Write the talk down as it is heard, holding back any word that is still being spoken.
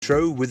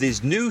With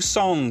his new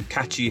song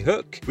Catchy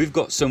Hook. We've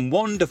got some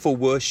wonderful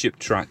worship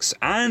tracks,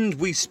 and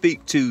we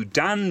speak to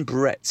Jon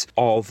Brewer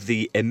of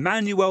the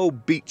Emmanuel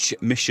Beach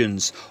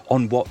Missions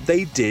on what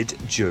they did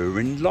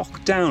during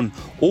lockdown.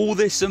 All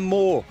this and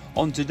more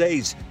on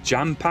today's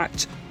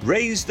jam-packed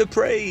Raise the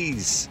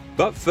Praise.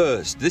 But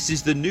first, this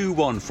is the new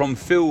one from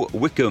Phil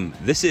Wickham.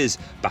 This is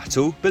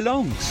Battle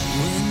Belongs.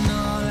 When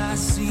all I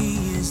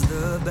see is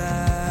the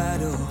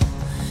battle,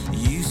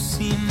 you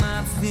see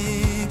my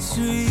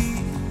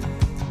victory.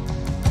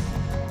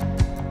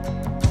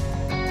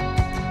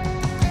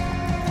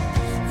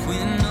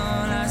 When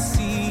all I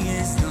see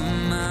is the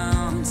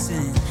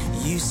mountain,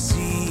 you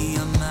see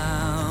a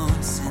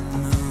mountain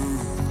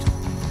moved.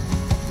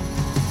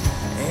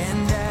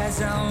 And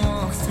as I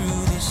walk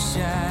through the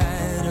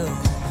shadow,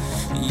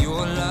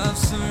 your love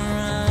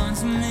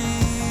surrounds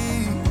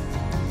me.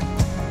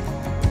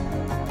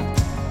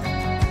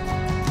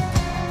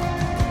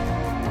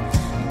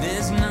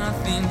 There's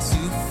nothing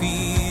to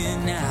fear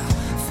now,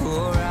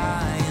 for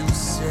I am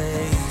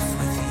safe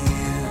with you.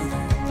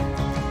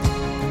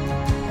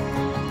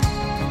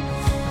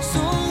 So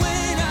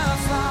when I'll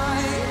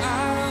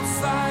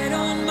fight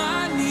on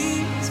my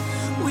knees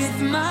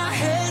with my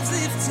head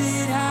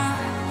lifted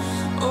high.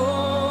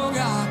 Oh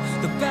God,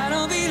 the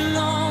battle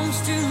belongs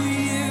to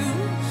you,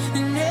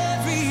 and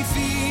every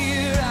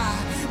fear I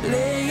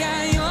lay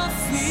at your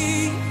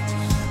feet.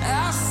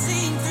 I'll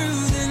sing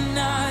through the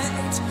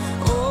night.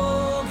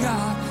 Oh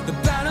God, the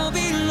battle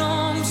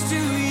belongs to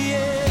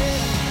you.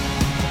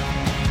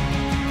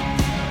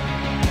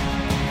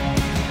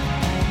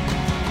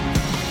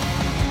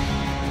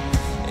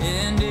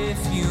 And if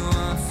you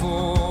are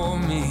for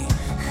me,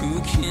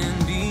 who can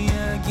be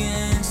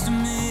against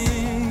me?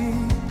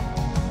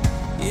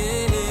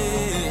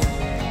 Yeah.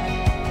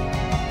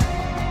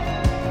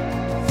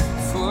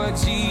 For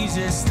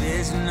Jesus,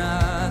 there's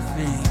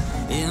nothing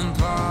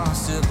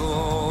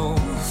impossible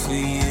for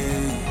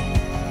you.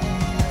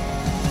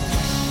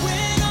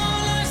 When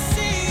all I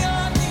see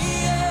are the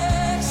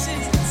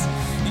exits,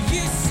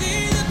 you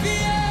see the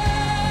beauty.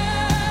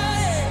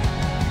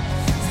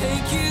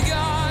 Thank you,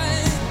 God.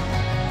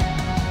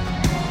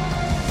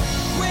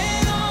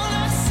 When all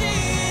I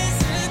see is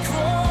the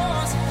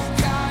cross,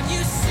 God,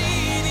 you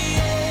see the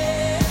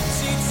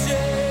empty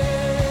tomb.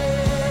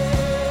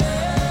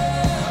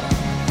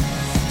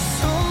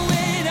 So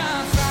when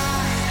I'll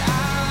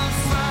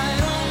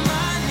fight on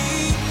my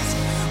knees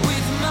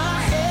with my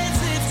head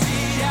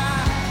lifted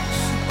high.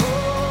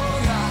 Oh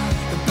God,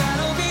 the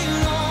battle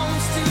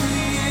belongs to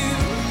you,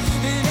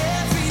 and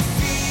every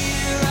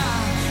fear I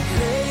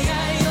lay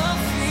at your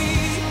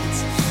feet.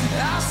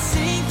 I'll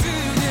sing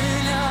through the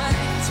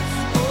night.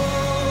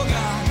 Oh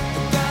God,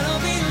 the battle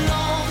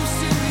belongs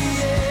to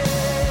you.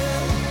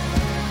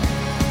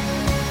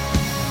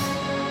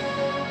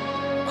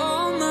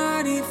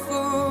 Almighty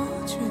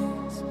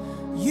fortress,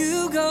 you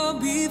go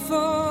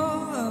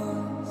before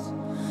us.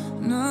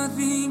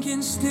 Nothing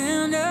can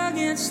stand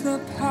against the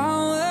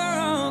power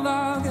of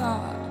our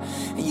God.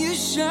 You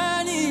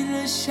shine in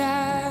the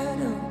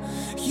shadow,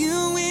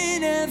 you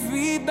win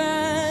every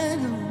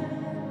battle.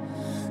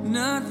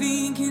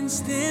 Nothing can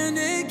stand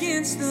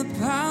against the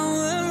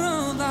power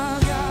of our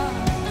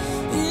God.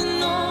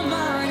 In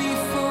almighty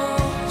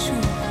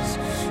fortress,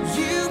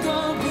 you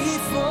go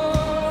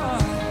before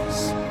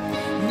us.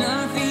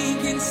 Nothing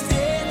can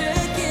stand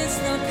against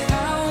the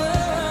power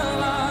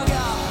of our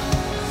God.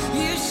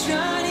 You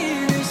shine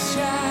in the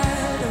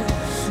shadow,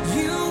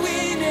 you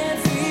win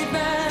every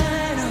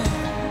battle.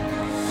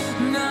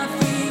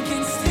 Nothing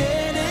can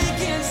stand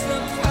against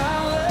the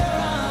power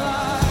of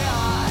our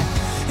God.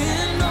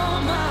 In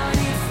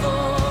almighty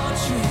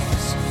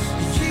fortress,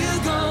 you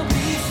go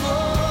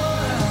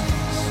before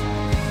us.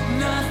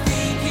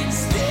 Nothing can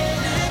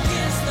stand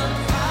against the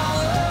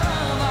power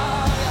of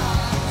our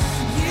God.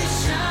 You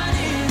shine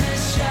in the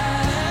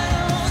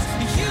shadows,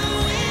 you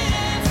win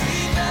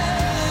every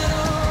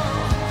battle.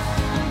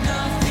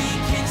 Nothing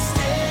can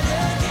stand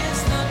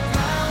against the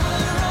power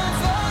of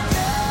our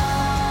God.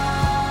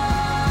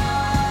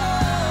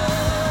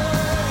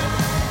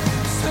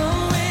 So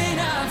when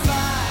I'll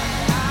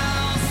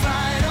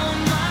fight on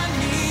my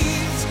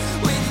knees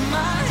with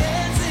my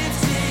head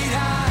lifted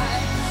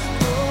high.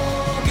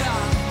 Oh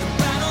God, the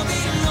battle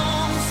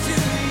belongs to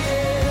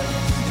you,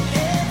 and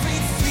every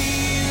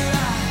fear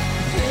I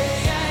lay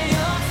at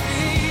your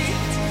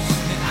feet,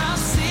 and I'll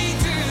sing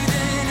through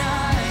the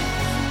night.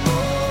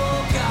 Oh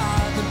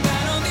God, the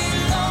battle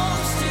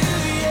belongs to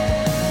you.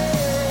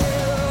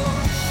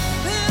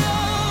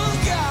 Oh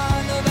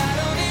God, the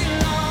battle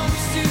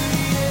belongs to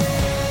you.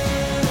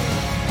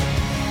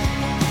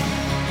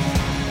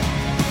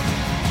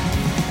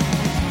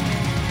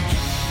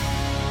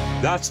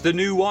 That's the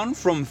new one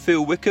from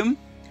Phil Wickham.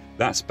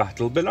 That's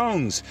Battle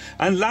Belongs.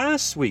 And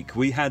last week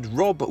we had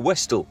Rob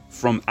Westall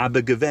from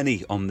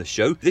Abergavenny on the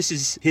show. This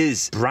is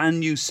his brand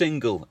new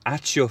single,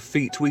 At Your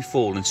Feet We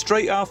Fall. And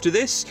straight after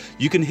this,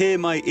 you can hear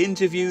my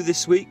interview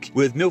this week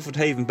with Milford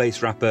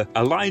Haven-based rapper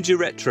Elijah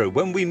Retro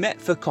when we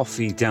met for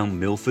coffee down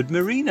Milford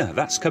Marina.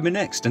 That's coming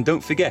next. And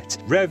don't forget,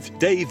 Rev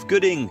Dave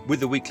Gooding with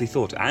The Weekly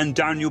Thought and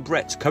Daniel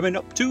Brett coming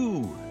up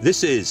too.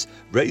 This is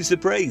Raise the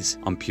Praise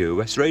on Pure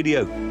West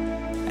Radio.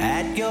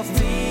 At your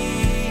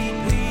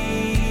feet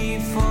we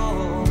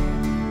fall,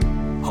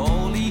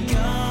 Holy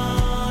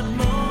God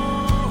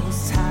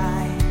Most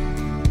High,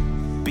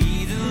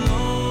 be the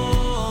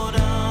Lord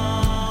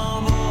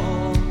of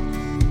all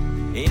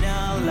in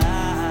our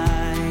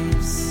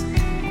lives,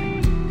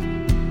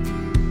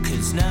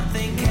 'cause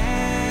nothing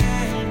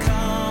can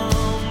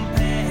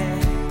compare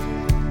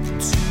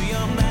to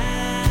your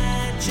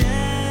majesty.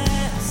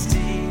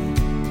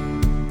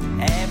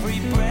 Every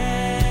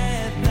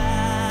breath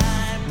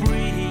I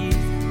breathe,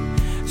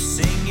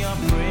 sing your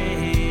praise.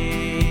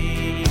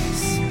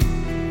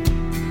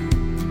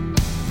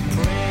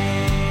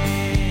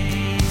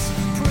 Praise,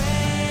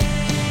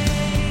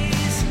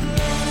 praise,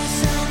 Lord of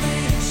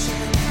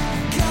salvation,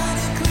 God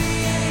of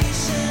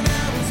creation, I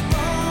was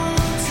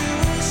born to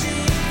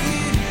worship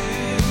you.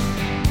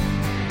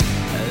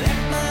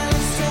 Let my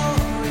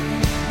story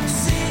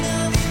sing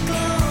of your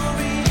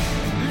glory,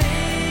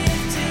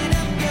 lifting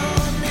up your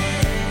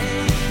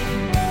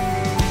name.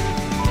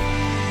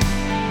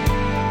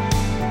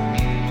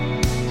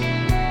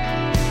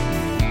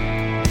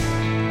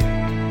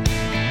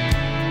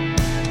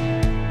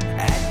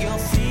 At your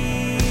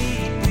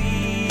feet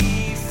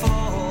we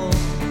fall,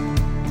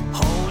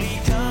 Holy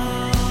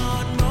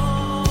God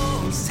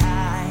Most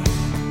High,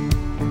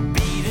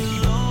 be the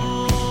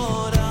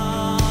Lord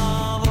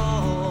of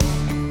all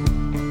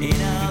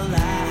in our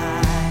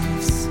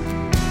lives,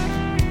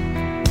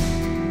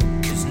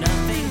 'cause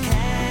nothing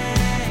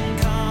can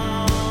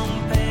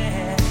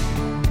compare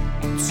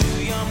to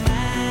your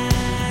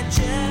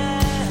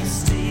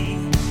majesty.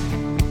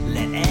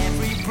 Let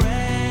every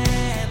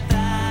breath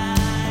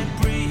I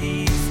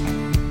breathe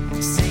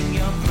sing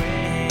your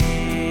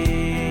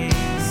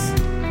praise.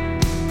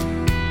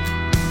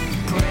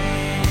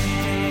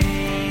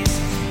 Praise,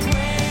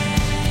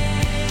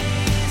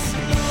 praise,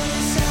 Lord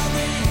of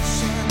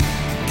salvation,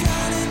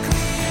 God of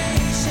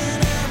creation,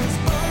 I was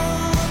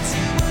born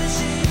to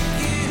worship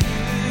you.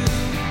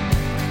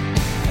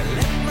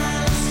 Let my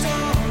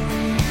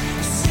story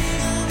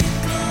sing of your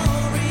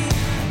glory,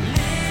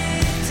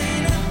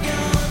 lifting up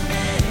your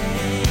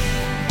name.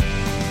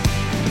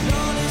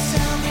 Lord of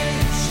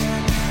salvation,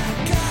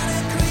 God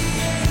of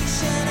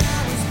creation, I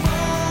was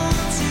born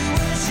to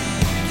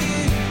worship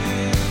you.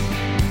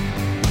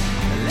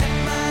 Let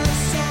my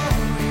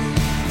story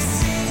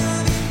sing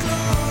of your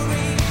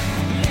glory,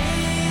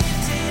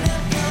 lifting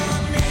up your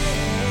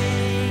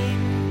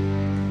name.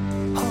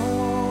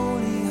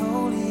 Holy,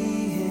 holy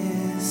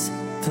is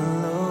the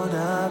Lord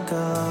our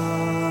God.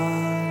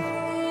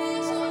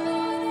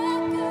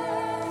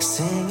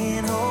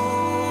 Singing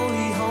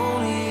holy,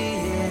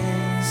 holy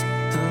is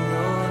the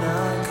Lord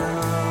our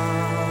God.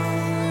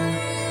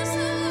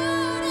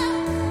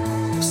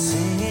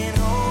 Singing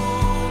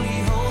holy,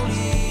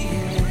 holy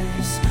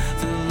is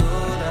the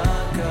Lord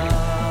our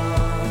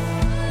God.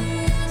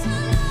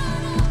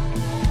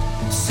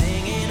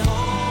 Singing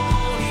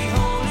holy,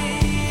 holy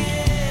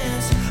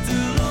is the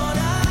Lord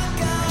our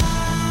God.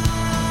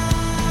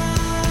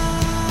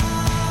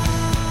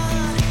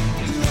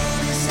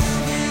 Lord of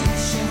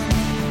salvation,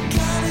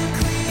 God of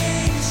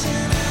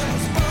creation, I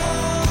was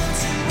born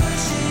to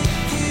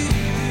worship you.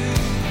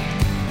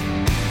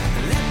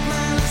 Let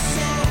my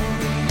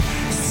story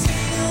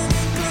sing of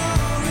your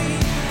glory,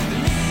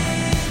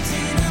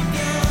 lifting up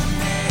your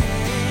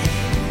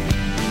name.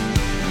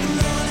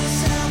 Lord of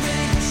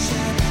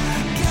salvation,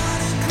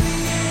 God of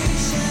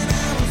creation, I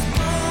was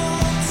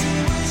born to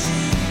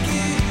worship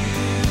you.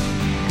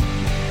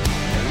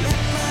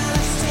 Let my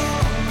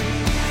story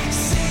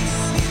sing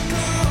of your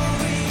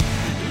glory,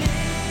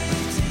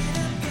 lifting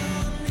up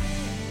your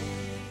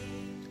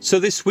name. So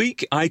this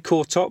week I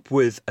caught up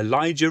with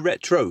Elijah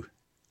Retro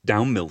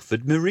down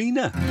Milford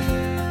Marina.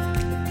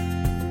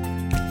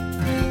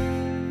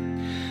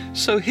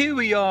 So here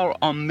we are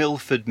on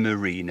Milford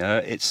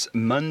Marina. It's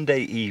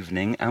Monday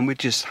evening and we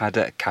just had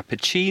a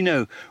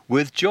cappuccino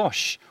with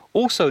Josh,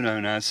 also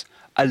known as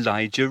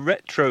Elijah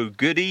Retro.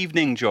 Good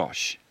evening,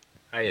 Josh.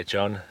 Hiya,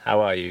 John.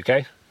 How are you?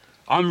 Okay?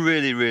 I'm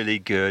really, really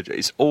good.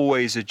 It's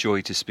always a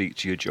joy to speak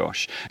to you,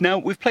 Josh. Now,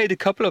 we've played a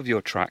couple of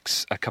your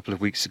tracks a couple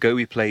of weeks ago.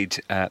 We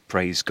played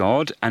Praise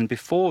God, and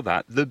before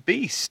that, The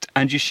Beast.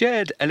 And you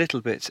shared a little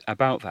bit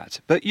about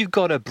that. But you've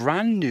got a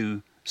brand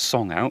new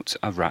song out,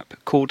 a rap,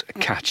 called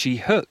Catchy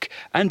Hook.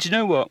 And you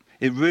know what?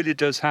 It really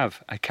does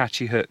have a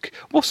catchy hook.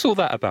 What's all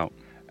that about?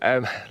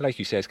 Like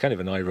you say, it's kind of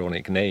an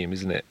ironic name,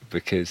 isn't it?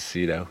 Because,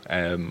 you know,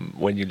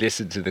 when you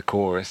listen to the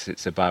chorus,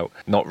 it's about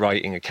not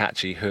writing a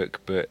catchy hook,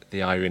 but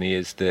the irony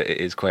is that it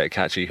is quite a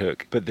catchy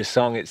hook. But the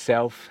song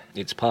itself,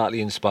 it's partly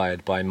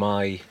inspired by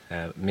my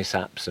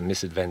mishaps and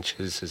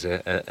misadventures as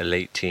a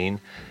late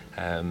teen.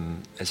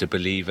 as a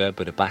believer,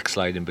 but a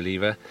backsliding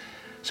believer.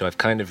 So I've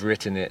kind of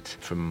written it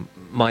from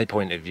my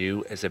point of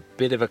view as a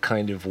bit of a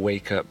kind of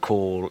wake-up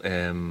call,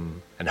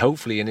 and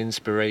hopefully an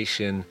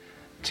inspiration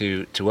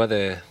to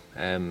other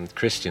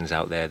Christians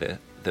out there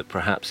that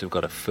perhaps have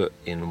got a foot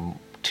in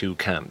two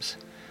camps.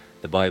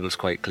 The Bible's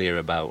quite clear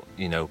about,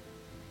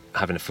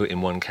 having a foot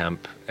in one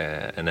camp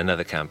and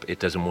another camp. It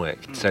doesn't work.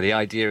 So the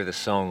idea of the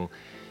song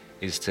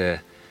is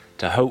to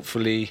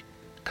hopefully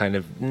kind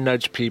of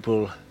nudge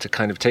people to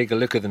kind of take a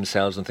look at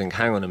themselves and think,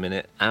 hang on a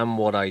minute, am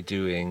what I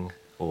doing,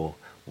 or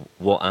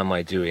what am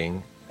I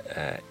doing?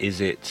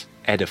 Is it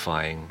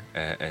edifying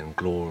and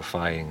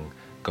glorifying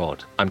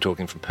God? I'm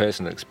talking from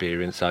personal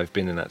experience. I've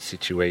been in that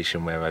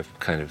situation where I've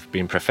kind of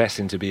been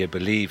professing to be a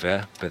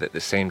believer, but at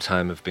the same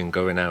time I've been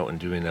going out and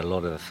doing a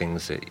lot of the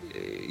things that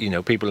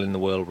people in the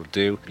world will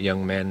do,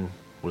 young men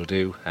will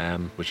do,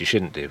 which you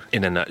shouldn't do.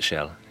 In a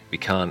nutshell, we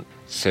can't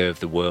serve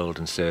the world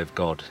and serve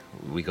God.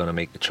 We got to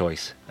make the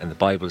choice, and the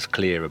Bible is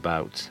clear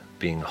about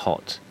being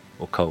hot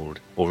or cold,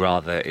 or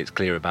rather it's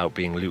clear about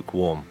being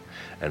lukewarm,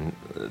 and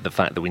the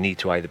fact that we need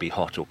to either be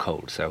hot or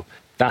cold. So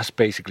that's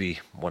basically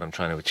what I'm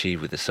trying to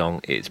achieve with the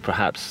song. It's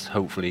perhaps,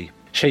 hopefully,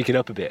 shake it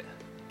up a bit,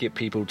 get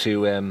people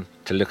to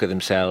look at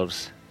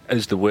themselves.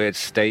 As the word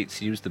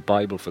states, use the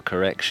Bible for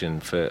correction,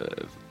 for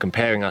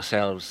comparing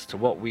ourselves to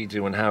what we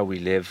do and how we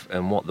live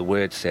and what the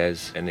word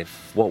says. And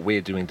if what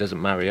we're doing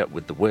doesn't marry up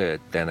with the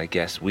word, then I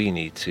guess we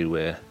need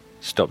to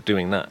stop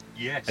doing that.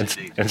 Yes,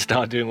 and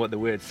start doing what the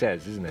word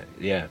says, isn't it?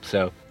 Yeah,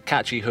 so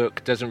catchy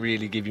hook doesn't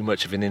really give you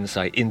much of an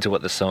insight into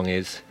what the song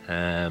is.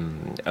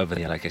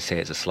 Like I say,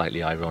 it's a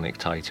slightly ironic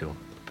title,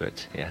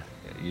 but yeah,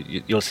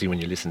 you'll see when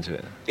you listen to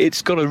it.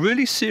 It's got a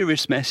really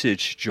serious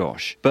message,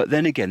 Josh, but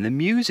then again, the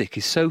music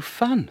is so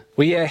fun.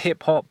 Well, yeah,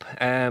 hip-hop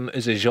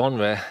as a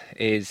genre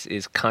is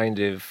kind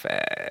of,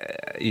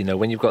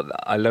 when you've got,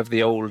 I love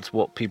the old,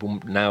 what people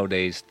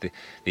nowadays,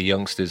 the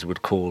youngsters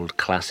would call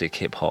classic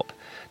hip-hop.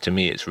 To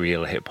me, it's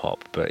real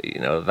hip-hop, but,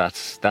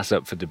 that's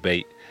up for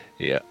debate.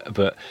 Yeah,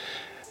 but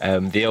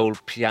the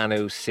old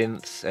piano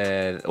synths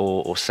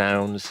or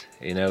sounds,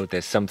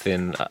 there's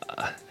something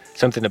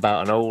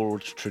about an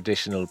old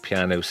traditional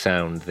piano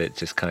sound that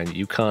just kind of,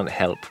 you can't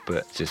help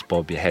but just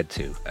bob your head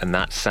to. And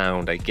that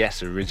sound, I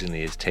guess,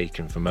 originally is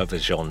taken from other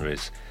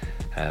genres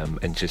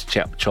and just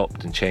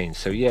chopped and changed.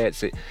 So yeah,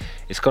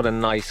 it's got a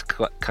nice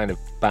kind of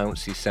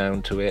bouncy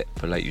sound to it.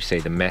 But like you say,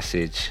 the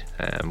message,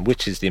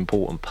 which is the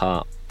important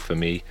part for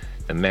me,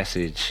 the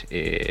message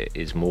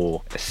is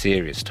more a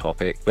serious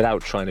topic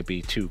without trying to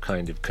be too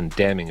kind of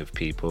condemning of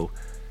people.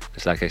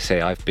 Because like I say,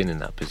 I've been in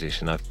that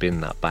position. I've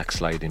been that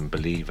backsliding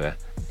believer.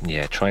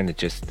 Yeah, trying to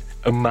just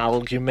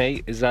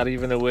amalgamate, is that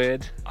even a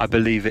word? I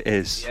believe it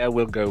is. Yeah,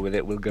 we'll go with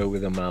it. We'll go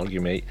with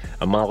amalgamate.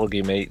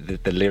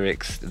 Amalgamate the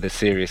lyrics, the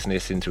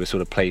seriousness into a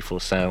sort of playful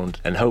sound,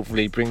 and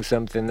hopefully bring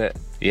something that,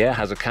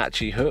 has a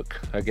catchy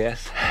hook, I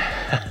guess.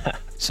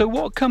 So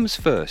what comes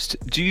first?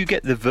 Do you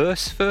get the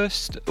verse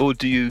first, or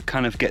do you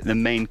kind of get the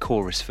main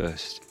chorus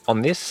first?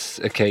 On this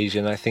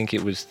occasion, I think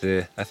it was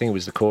the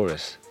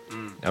chorus.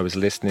 I was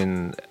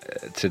listening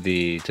to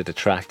the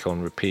track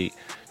on repeat,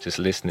 just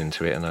listening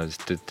to it, and I was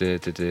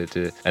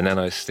and then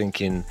I was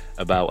thinking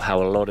about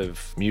how a lot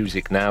of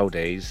music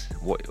nowadays,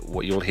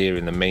 what you'll hear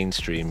in the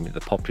mainstream, the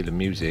popular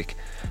music,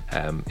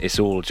 it's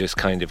all just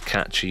kind of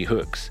catchy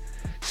hooks,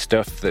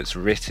 stuff that's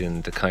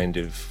written to kind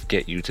of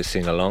get you to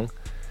sing along.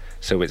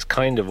 So it's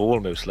kind of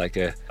almost like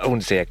I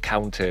wouldn't say a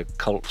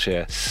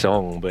counter-culture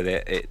song, but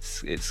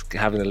it's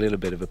having a little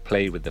bit of a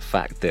play with the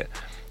fact that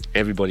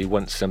everybody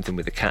wants something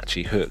with a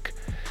catchy hook.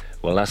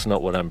 Well, that's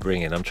not what I'm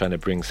bringing. I'm trying to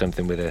bring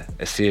something with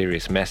a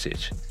serious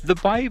message. The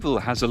Bible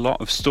has a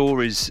lot of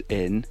stories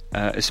in,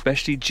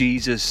 especially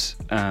Jesus,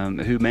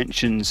 who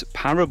mentions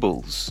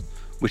parables,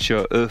 which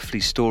are earthly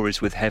stories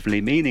with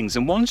heavenly meanings.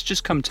 And one's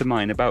just come to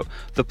mind about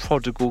the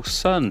prodigal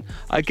son.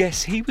 I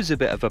guess he was a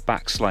bit of a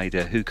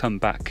backslider who come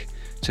back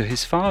to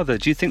his father.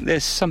 Do you think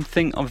there's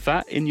something of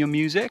that in your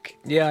music?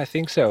 Yeah, I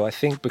think so. I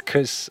think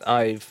because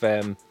I've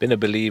been a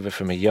believer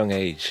from a young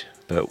age,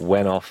 but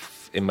went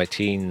off in my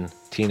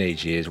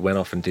teenage years, went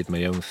off and did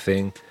my own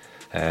thing,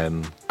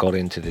 got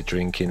into the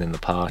drinking and the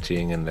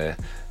partying and the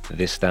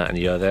this, that and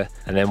the other,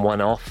 and then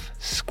went off,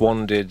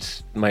 squandered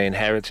my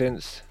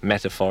inheritance,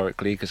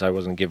 metaphorically, because I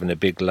wasn't given a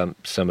big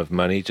lump sum of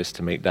money, just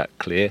to make that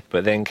clear,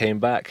 but then came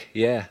back,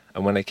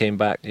 and when I came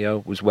back,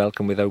 was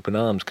welcomed with open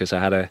arms, because I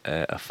had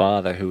a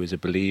father who was a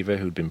believer,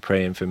 who'd been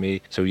praying for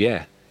me. So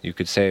you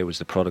could say it was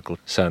the prodigal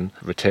son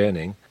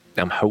returning.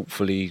 I'm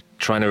hopefully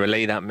trying to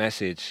relay that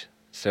message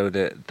so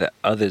that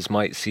others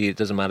might see it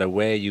doesn't matter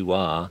where you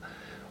are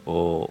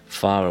or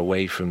far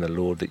away from the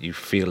Lord that you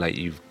feel like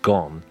you've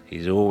gone.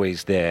 He's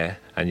always there,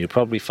 and you'll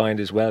probably find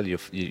as well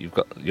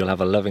you'll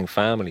have a loving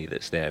family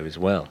that's there as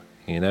well,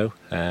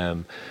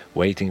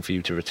 waiting for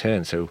you to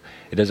return. So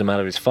it doesn't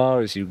matter as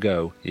far as you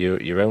go,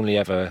 you're only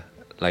ever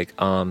like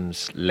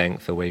arm's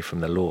length away from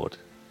the Lord.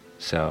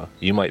 So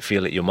you might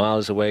feel that you're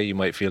miles away, you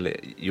might feel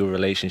that your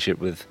relationship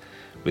with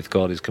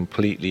God is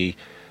completely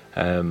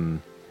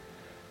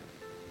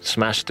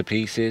smashed to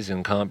pieces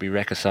and can't be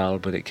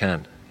reconciled, but it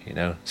can. You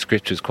know,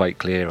 Scripture's quite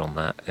clear on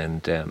that,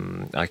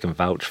 and I can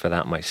vouch for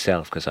that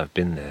myself because I've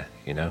been there,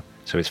 you know.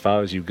 So as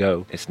far as you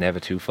go, it's never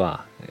too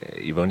far.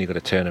 You've only got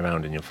to turn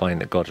around and you'll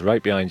find that God's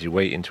right behind you,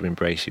 waiting to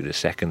embrace you the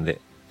second that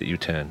you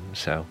turn.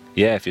 So,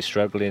 yeah, if you're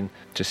struggling,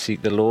 just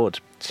seek the Lord.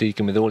 Seek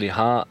Him with all your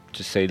heart.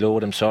 Just say,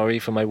 Lord, I'm sorry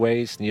for my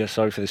ways, and you're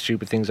sorry for the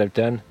stupid things I've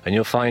done. And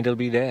you'll find He'll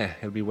be there.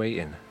 He'll be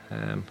waiting.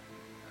 And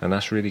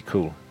that's really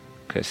cool.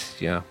 Because,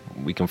 yeah,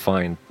 we can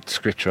find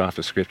scripture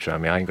after scripture. I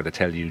mean, I ain't got to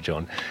tell you,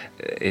 John.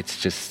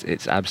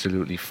 It's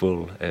absolutely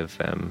full of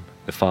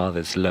the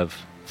Father's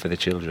love for the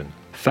children.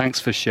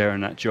 Thanks for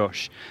sharing that,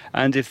 Josh.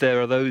 And if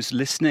there are those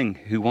listening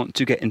who want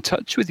to get in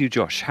touch with you,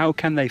 Josh, how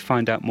can they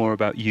find out more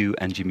about you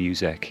and your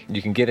music?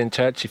 You can get in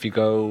touch if you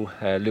go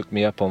look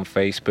me up on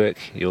Facebook.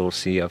 You'll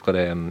see I've got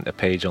a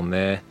page on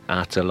there,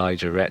 at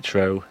Elijah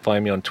Retro.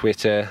 Find me on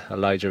Twitter,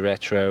 Elijah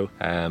Retro,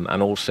 and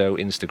also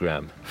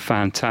Instagram.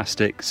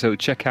 Fantastic. So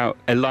check out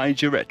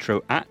Elijah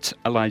Retro, at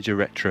Elijah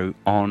Retro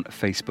on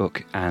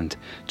Facebook and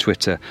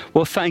Twitter.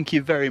 Well, thank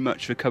you very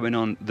much for coming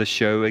on the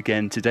show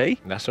again today.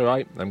 That's all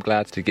right. I'm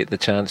glad to get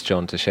the chance,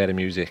 John, to share the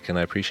music, and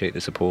I appreciate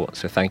the support,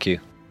 so thank you.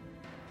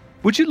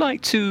 Would you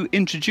like to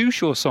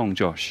introduce your song,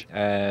 Josh?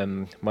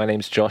 My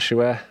name's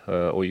Joshua,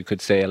 or you could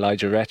say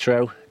Elijah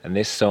Retro, and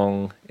this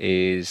song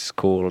is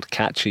called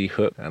Catchy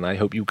Hook, and I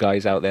hope you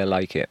guys out there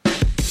like it.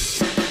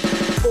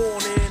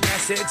 Born in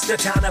Essex, the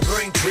town of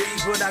Braintree,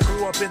 but I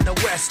grew up in the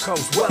West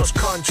Coast, Welsh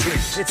country.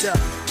 It's a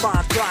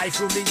far cry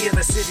from the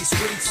inner city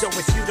streets, so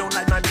if you don't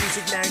like my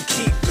music, now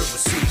keep the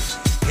receipt.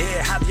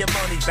 Here, have your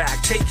money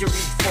back, take your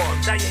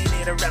refund. I ain't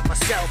here to rep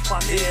myself,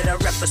 I'm here to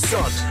rep the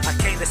sun. I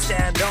came to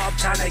stand up,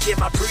 time to get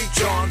my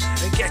preach on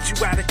and get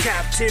you out of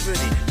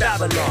captivity,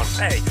 Babylon.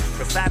 Hey,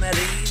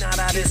 profanity, now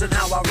that isn't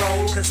how I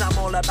roll, cause I'm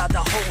all about the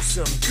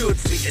wholesome, good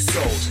for your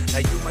soul.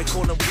 Now you might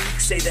call them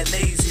weak, say they're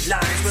lazy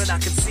lines, but I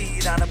can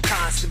see that I'm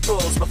casting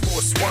bulls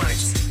before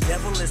swines.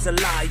 Devil is a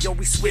lie,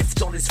 always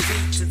swift on his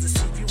feet to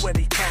deceive you when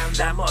he can,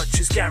 that much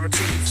is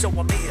guaranteed. So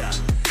I'm here,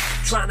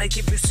 trying to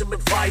give you some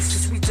advice,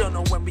 cause we don't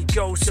know when we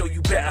go, so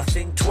you better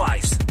think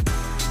twice.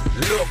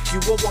 Look, you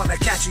will want a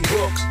catchy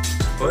hook,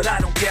 but I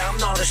don't care, I'm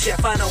not a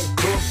chef, I don't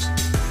cook.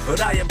 But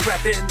I am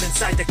prepping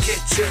inside the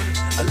kitchen,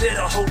 a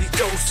little holy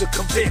dose of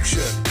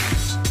conviction.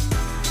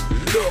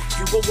 Look,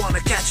 you will want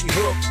a catchy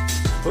hook,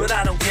 but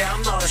I don't care,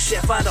 I'm not a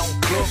chef, I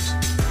don't cook.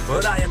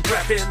 But I am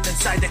prepping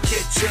inside the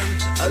kitchen,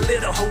 a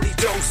little holy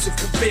dose of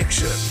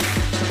conviction.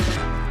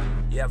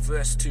 Yeah,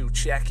 verse 2,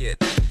 check it.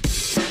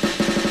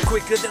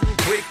 Quicker than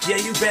quick, yeah,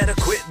 you better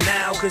quit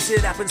now, cause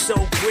it happens so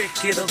quick,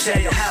 it'll tear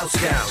your house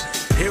down.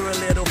 Hear a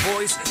little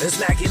voice that's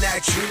nagging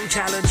at you,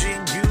 challenging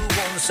you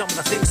on some of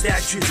the things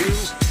that you do.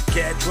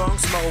 Get drunk,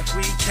 smoke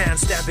weed, can't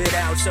stamp it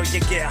out, so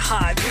you get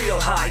high, real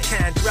high,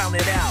 can't drown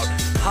it out.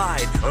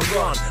 Hide and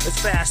run as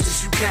fast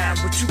as you can,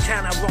 but you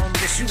cannot run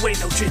this, you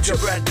ain't no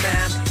gingerbread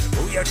man.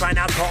 Who you trying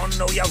to con,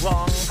 no you're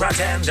wrong,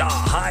 pretender.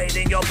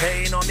 Hiding your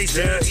pain on these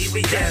dirty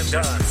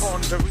weekenders.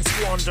 Pondering,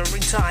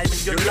 squandering time in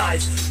your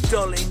life,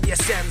 dulling your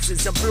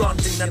senses and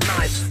blunting the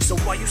knife. So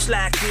why you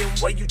slacking,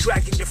 why you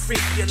dragging your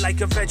feet? You're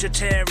like a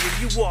vegetarian,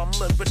 you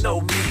woman with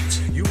no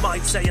meat. You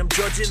might say I'm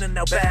judging and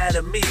now bad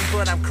at me,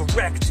 but I'm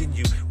correcting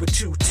you with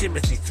 2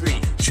 Timothy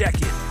 3, check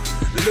it.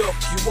 Look,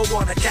 you will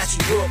want a catchy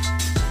hook,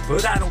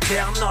 but I don't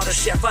care, I'm not a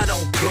chef, I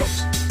don't cook.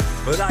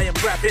 But I am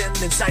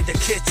prepping inside the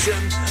kitchen,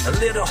 a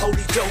little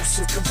holy dose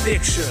of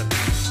conviction.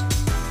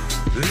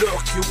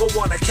 Look, you will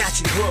want a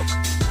catchy hook,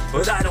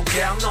 but I don't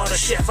care, I'm not a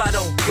chef, I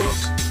don't cook.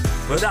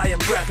 But I am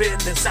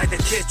prepping inside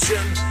the kitchen,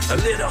 a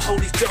little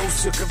holy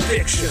dose of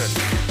conviction.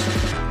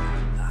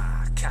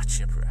 Catch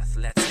your breath,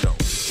 let's go.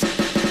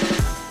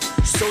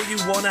 So you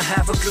wanna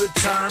have a good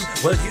time?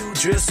 Well, you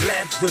just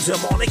let the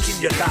demonic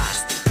in your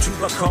life to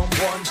become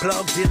one,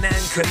 plugged in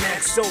and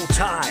connect. Soul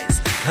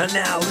ties are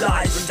now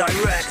live and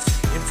direct.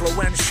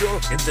 Influential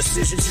in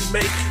decisions you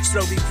make,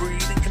 slowly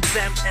breeding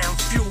contempt and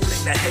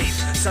fueling the hate.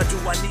 So do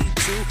I need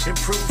to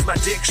improve my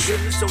diction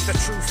so the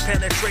truth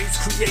penetrates,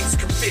 creates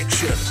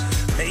conviction?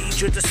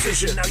 Major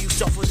decision, now you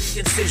suffer the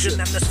incision,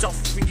 and the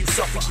suffering you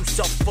suffer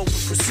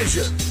with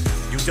precision.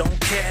 You don't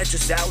care,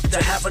 just out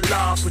to have a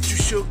laugh, but you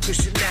should,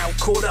 cause you're now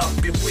caught up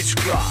in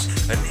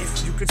witchcraft. And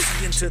if you could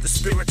see into the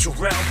spiritual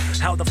realm,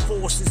 how the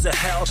forces of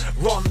hell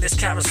run this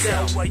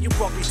carousel, well, you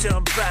probably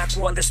turn back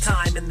while there's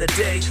time in the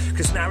day,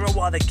 cause narrow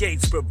are the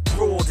gates, but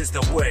broad is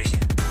the way.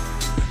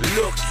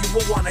 Look, you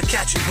will want a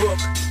catchy hook,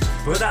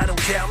 but I don't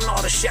care, I'm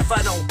not a chef,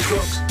 I don't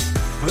cook.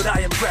 But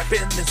I am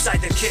prepping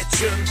inside the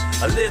kitchen,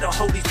 a little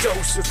holy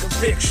dose of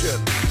conviction.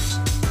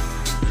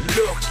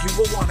 Look, you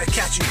will want a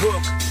catchy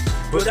hook,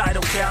 but I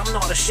don't care, I'm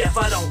not a chef,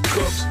 I don't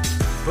cook.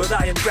 But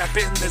I am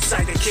prepping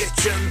inside the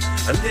kitchen,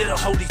 a little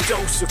holy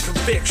dose of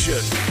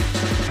conviction.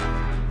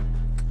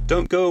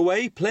 Don't go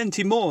away,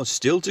 plenty more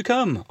still to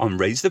come on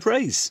Raise the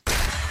Praise.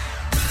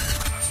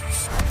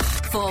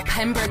 For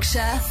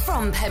Pembrokeshire,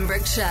 from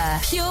Pembrokeshire,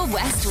 Pure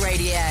West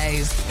Radio.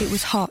 It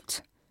was hot,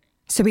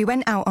 so we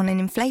went out on an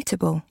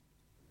inflatable.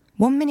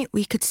 1 minute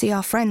we could see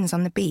our friends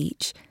on the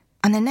beach,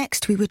 and the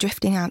next we were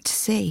drifting out to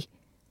sea.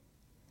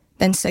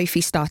 Then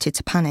Sophie started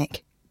to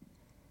panic.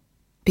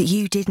 But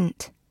you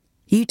didn't.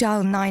 You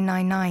dialed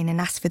 999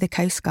 and asked for the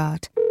Coast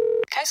Guard.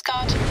 Coast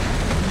Guard.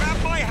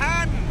 Grab my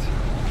hand!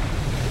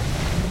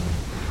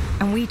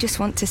 And we just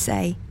want to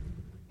say,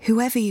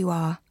 whoever you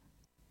are,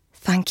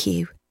 thank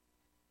you.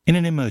 In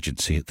an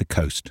emergency at the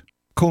coast,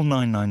 call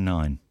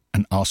 999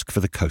 and ask for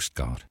the Coast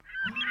Guard.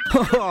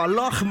 Oh,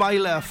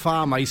 Lochmeyler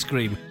Farm Ice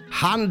Cream.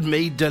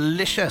 Handmade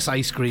delicious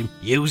ice cream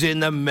using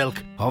the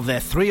milk of their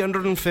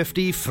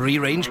 350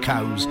 free-range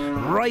cows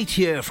right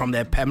here from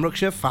their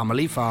Pembrokeshire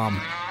family farm.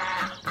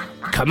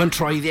 Come and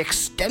try the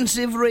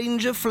extensive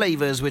range of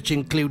flavours which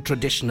include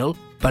traditional,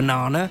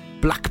 banana,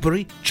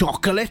 blackberry,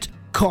 chocolate,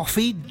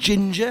 coffee,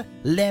 ginger,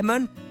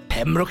 lemon,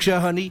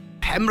 Pembrokeshire honey,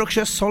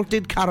 Pembrokeshire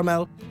salted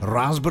caramel,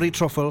 raspberry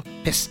truffle,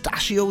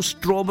 pistachio,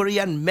 strawberry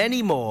and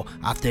many more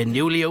at their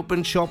newly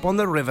opened shop on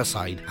the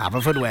Riverside,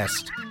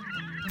 Haverfordwest.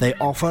 They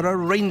offer a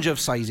range of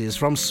sizes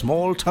from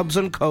small tubs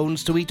and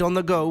cones to eat on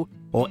the go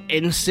or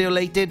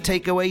insulated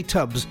takeaway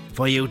tubs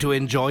for you to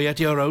enjoy at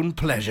your own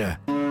pleasure.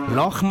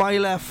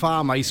 Lochmeyler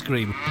Farm Ice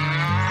Cream.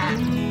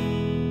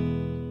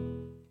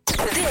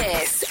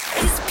 This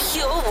is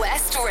Pure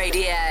West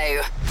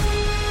Radio.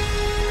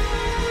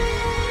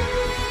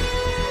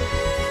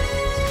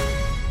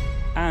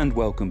 And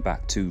welcome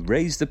back to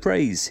Raise the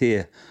Praise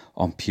here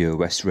on Pure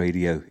West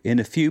Radio. In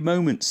a few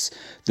moments,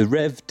 the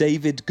Rev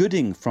David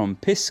Gooding from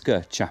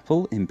Pisgah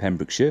Chapel in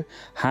Pembrokeshire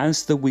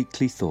has the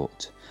weekly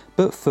thought.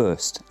 But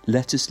first,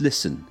 let us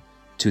listen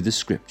to the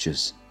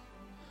scriptures.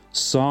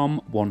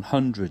 Psalm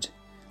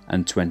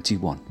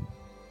 121.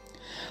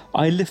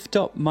 I lift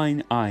up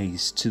mine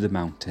eyes to the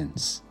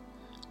mountains.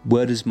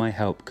 Where does my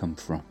help come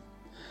from?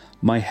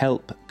 My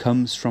help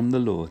comes from the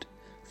Lord,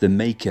 the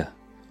maker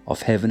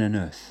of heaven and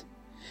earth.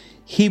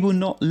 He will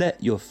not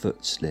let your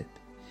foot slip.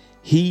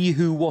 He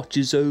who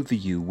watches over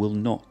you will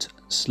not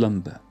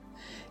slumber.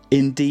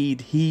 Indeed,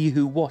 he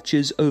who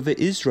watches over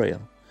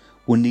Israel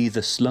will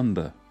neither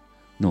slumber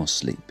nor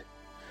sleep.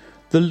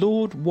 The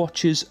Lord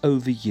watches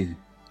over you.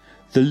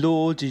 The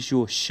Lord is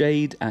your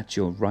shade at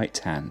your right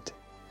hand.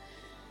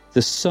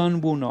 The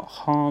sun will not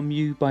harm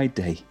you by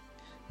day,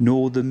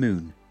 nor the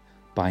moon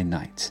by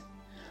night.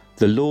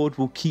 The Lord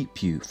will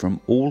keep you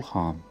from all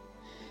harm.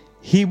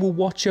 He will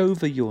watch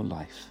over your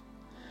life.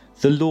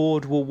 The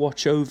Lord will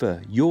watch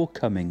over your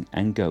coming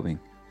and going,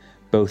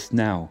 both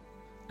now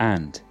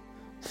and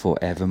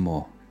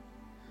forevermore.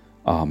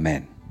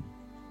 Amen.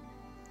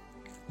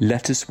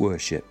 Let us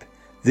worship.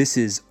 This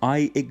is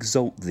I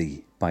Exalt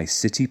Thee by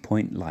City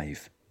Point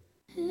Live.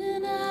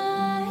 And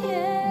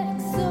I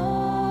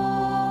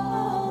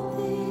exalt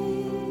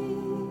thee.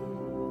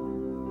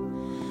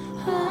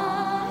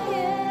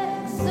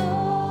 I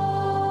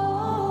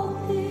exalt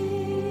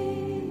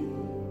thee.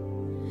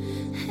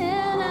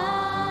 And I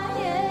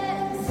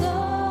exalt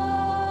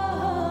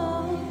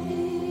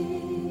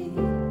thee.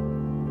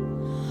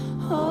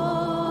 Oh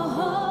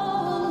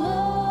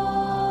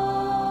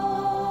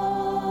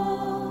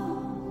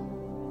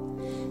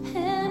Lord.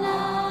 And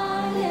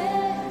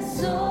I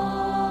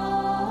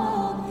exalt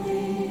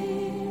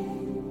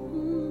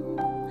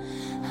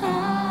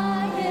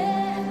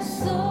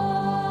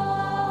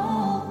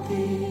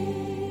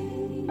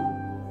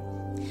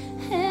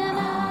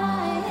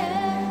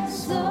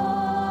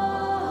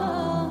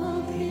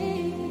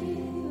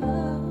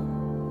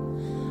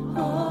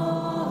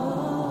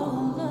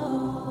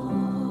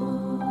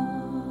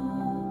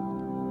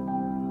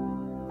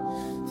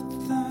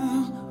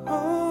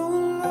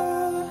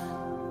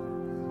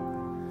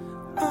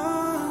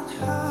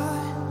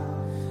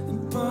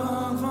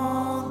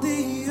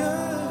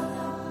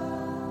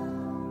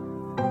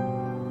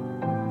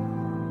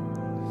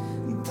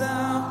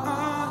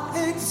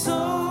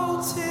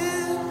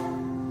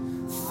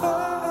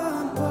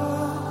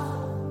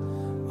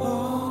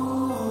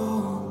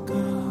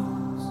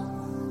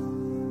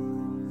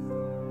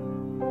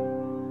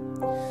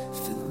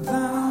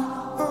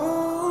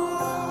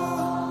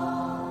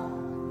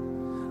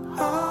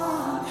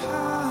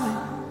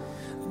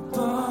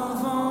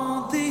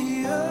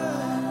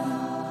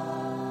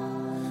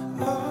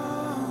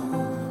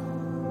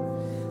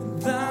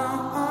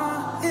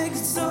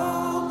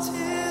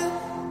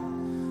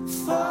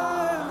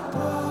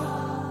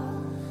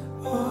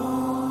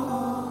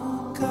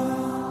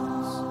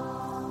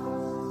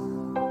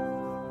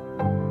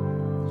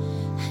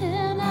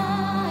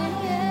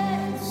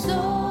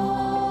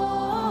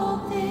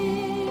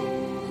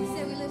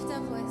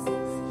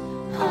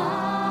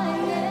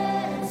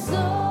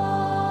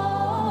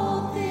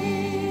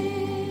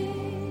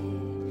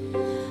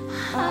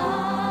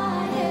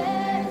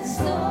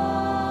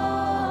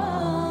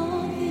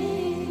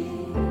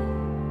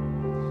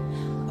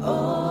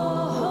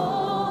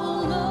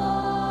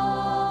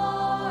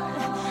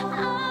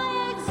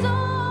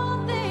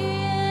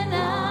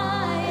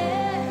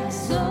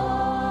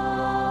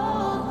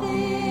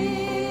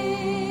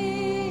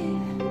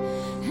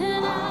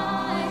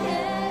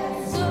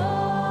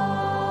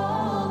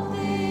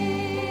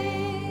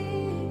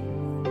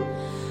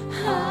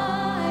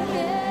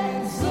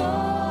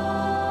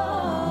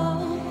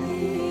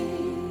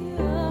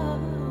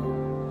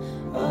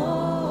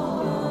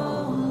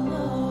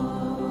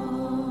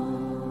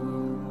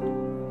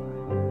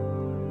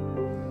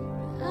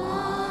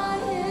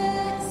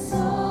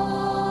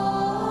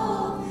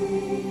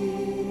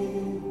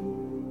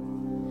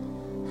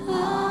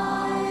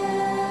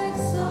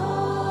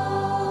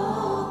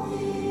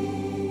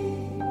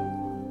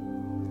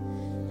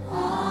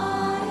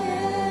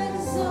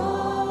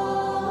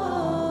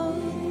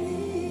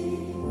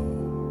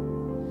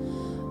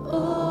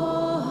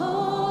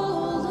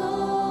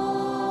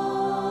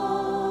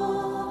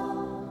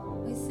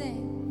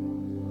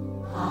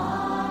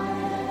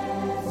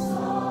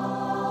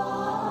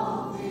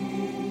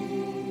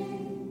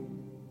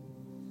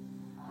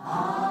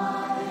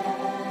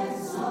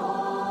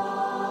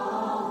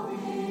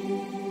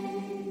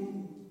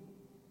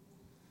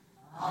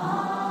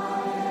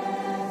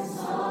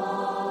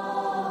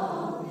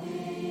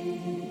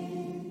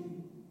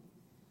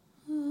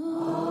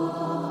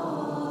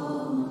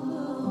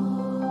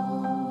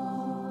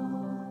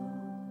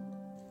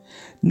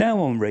Now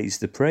on Raise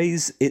the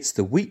Praise, it's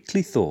the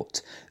weekly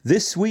thought.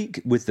 This week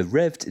with the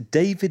Rev.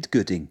 David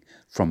Gooding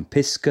from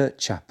Pisgah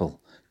Chapel,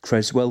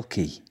 Creswell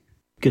Quay.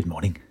 Good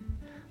morning.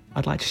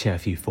 I'd like to share a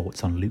few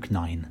thoughts on Luke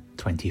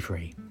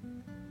 9:23.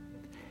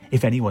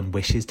 If anyone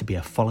wishes to be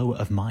a follower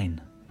of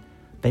mine,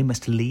 they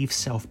must leave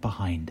self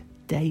behind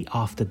day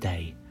after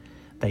day.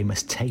 They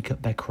must take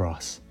up their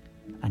cross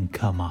and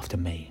come after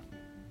me.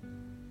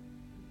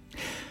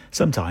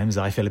 Sometimes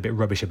I feel a bit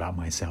rubbish about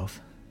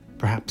myself.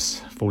 Perhaps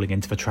falling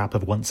into the trap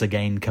of once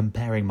again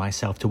comparing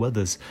myself to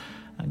others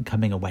and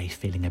coming away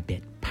feeling a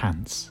bit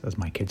pants, as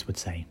my kids would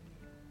say.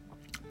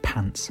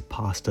 Pants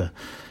pastor,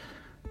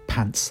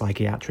 pants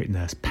psychiatric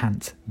nurse,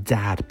 pants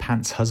dad,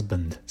 pants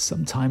husband.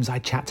 Sometimes I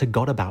chat to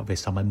God about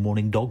this on my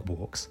morning dog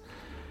walks,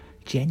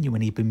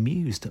 genuinely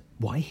bemused at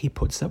why he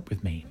puts up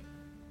with me.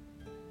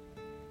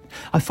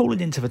 I've fallen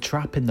into the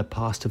trap in the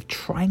past of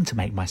trying to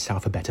make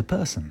myself a better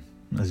person,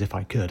 as if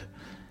I could.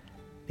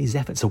 These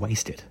efforts are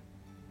wasted.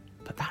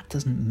 But that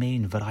doesn't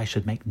mean that I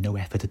should make no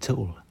effort at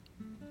all.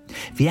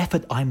 The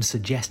effort I'm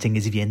suggesting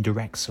is the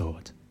indirect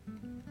sort.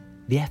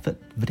 The effort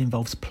that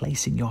involves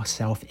placing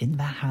yourself in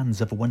the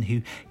hands of the one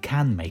who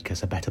can make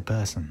us a better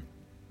person.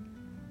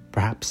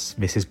 Perhaps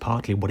this is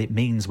partly what it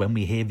means when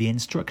we hear the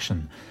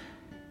instruction.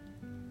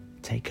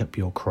 Take up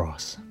your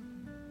cross,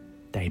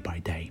 day by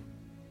day.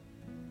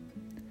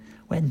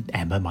 When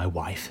Emma, my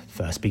wife,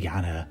 first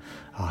began her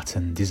art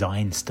and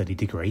design study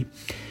degree,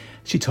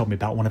 she told me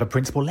about one of her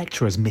principal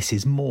lecturers,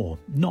 Mrs. Moore,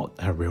 not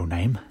her real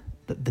name,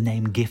 but the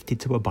name gifted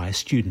to her by her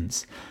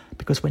students,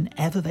 because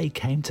whenever they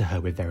came to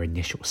her with their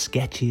initial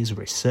sketches,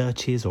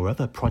 researches, or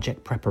other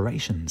project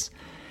preparations,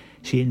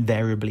 she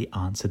invariably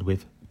answered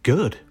with,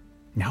 "Good,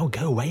 now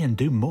go away and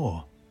do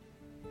more."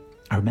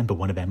 I remember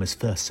one of Emma's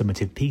first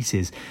summative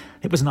pieces.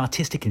 It was an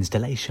artistic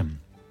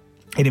installation.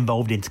 It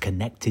involved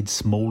interconnected,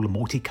 small,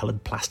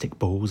 multicoloured plastic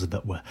balls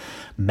that were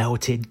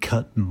melted,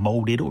 cut,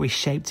 moulded, or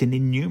reshaped in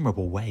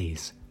innumerable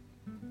ways.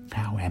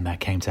 How Emma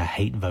came to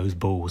hate those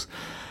balls.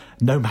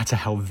 No matter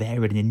how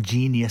varied and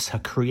ingenious her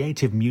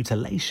creative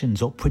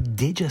mutilations or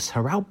prodigious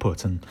her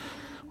output, and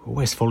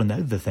always falling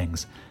over the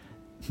things,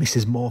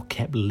 Mrs. Moore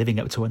kept living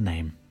up to her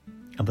name,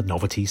 and the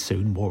novelty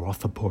soon wore off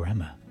for poor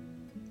Emma.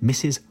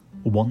 Mrs.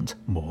 Want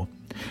Moore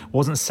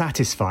wasn't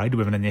satisfied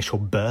with an initial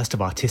burst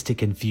of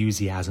artistic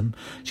enthusiasm.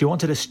 She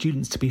wanted her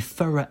students to be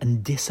thorough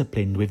and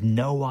disciplined, with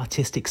no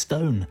artistic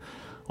stone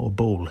or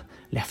ball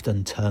left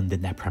unturned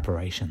in their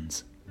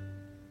preparations.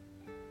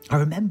 I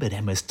remembered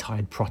Emma's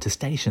tired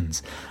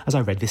protestations as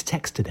I read this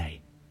text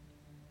today.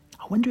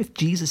 I wonder if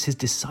Jesus'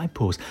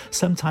 disciples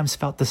sometimes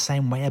felt the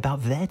same way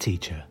about their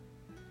teacher.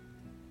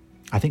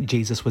 I think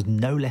Jesus was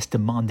no less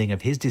demanding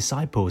of his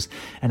disciples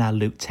in our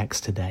Luke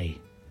text today.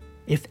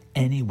 If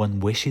anyone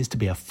wishes to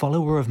be a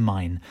follower of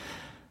mine,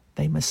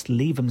 they must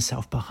leave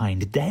themselves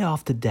behind day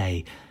after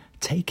day,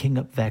 taking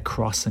up their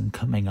cross and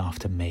coming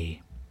after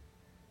me.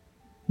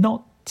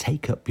 Not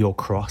take up your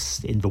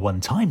cross in the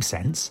one-time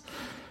sense,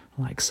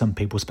 like some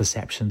people's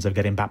perceptions of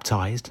getting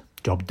baptized,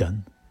 job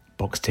done,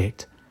 box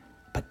ticked,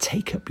 but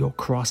take up your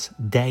cross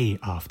day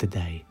after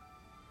day.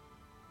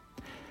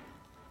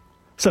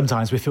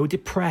 Sometimes we feel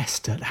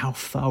depressed at how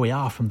far we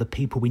are from the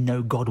people we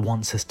know God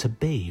wants us to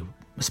be,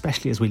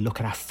 especially as we look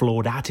at our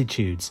flawed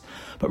attitudes.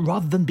 But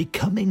rather than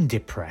becoming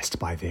depressed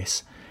by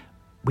this,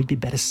 we'd be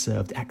better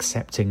served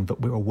accepting that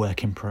we're a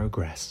work in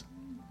progress.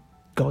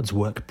 God's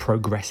work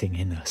progressing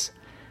in us,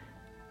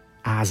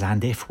 as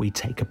and if we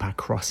take up our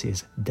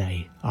crosses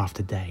day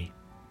after day.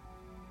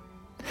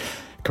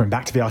 Coming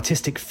back to the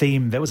artistic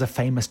theme, there was a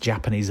famous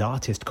Japanese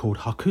artist called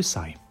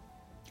Hokusai.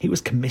 He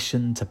was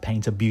commissioned to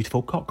paint a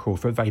beautiful cockerel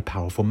for a very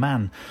powerful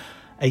man.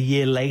 A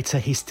year later,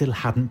 he still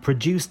hadn't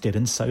produced it,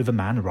 and so the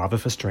man, rather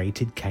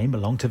frustrated, came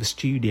along to the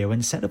studio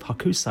and said of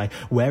Hokusai,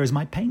 "Where is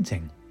my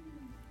painting?"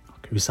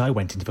 Hokusai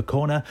went into the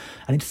corner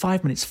and in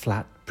 5 minutes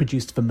flat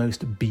produced the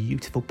most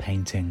beautiful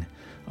painting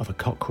of a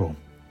cockerel.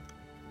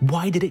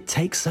 "Why did it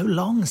take so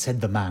long?" said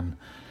the man.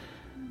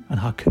 And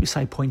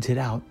Hokusai pointed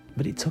out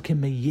that it took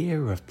him a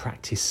year of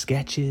practice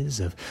sketches,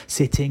 of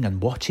sitting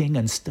and watching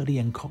and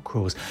studying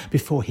cockerels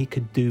before he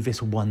could do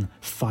this one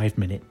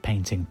 5-minute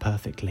painting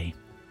perfectly.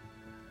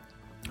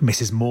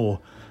 Mrs. Moore,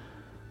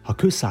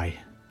 Hokusai,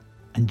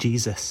 and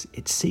Jesus,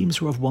 it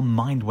seems, are of one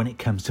mind when it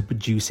comes to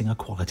producing a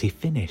quality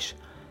finish.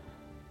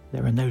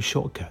 There are no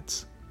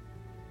shortcuts.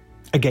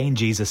 Again,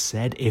 Jesus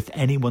said, "If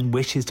anyone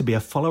wishes to be a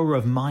follower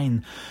of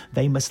mine,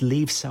 they must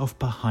leave self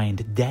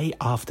behind day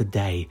after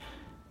day,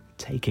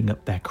 taking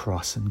up their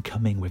cross and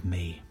coming with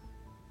me."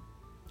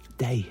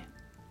 Day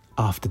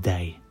after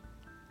day.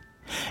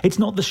 It's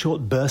not the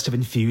short burst of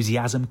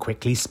enthusiasm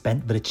quickly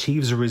spent that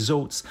achieves the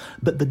results,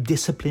 but the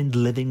disciplined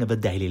living of a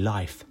daily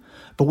life,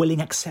 the willing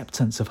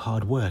acceptance of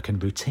hard work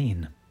and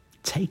routine,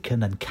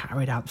 taken and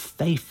carried out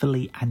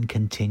faithfully and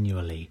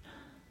continually,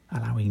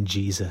 allowing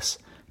Jesus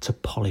to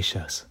polish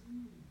us.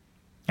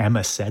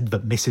 Emma said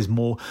that Mrs.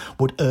 Moore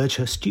would urge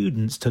her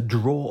students to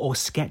draw or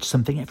sketch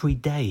something every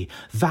day.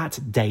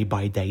 That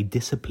day-by-day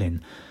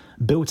discipline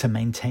built to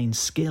maintain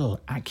skill,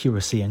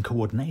 accuracy and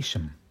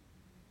coordination.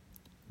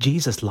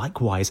 Jesus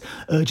likewise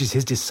urges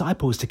his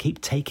disciples to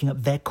keep taking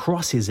up their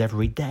crosses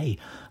every day,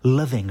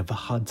 loving the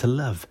hard to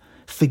love,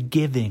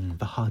 forgiving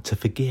the hard to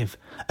forgive,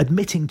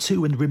 admitting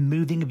to and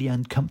removing the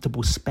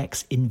uncomfortable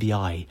specks in the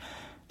eye,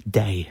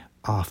 day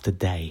after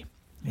day.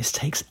 This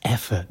takes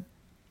effort,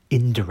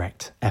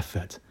 indirect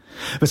effort,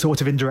 the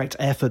sort of indirect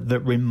effort that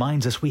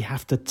reminds us we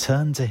have to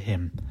turn to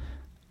him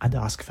and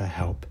ask for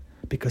help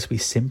because we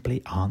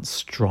simply aren't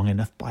strong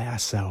enough by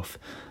ourselves.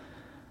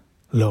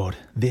 Lord,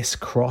 this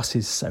cross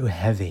is so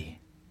heavy,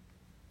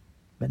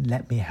 but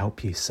let me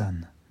help you,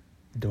 son,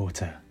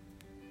 daughter,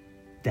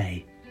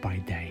 day by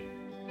day.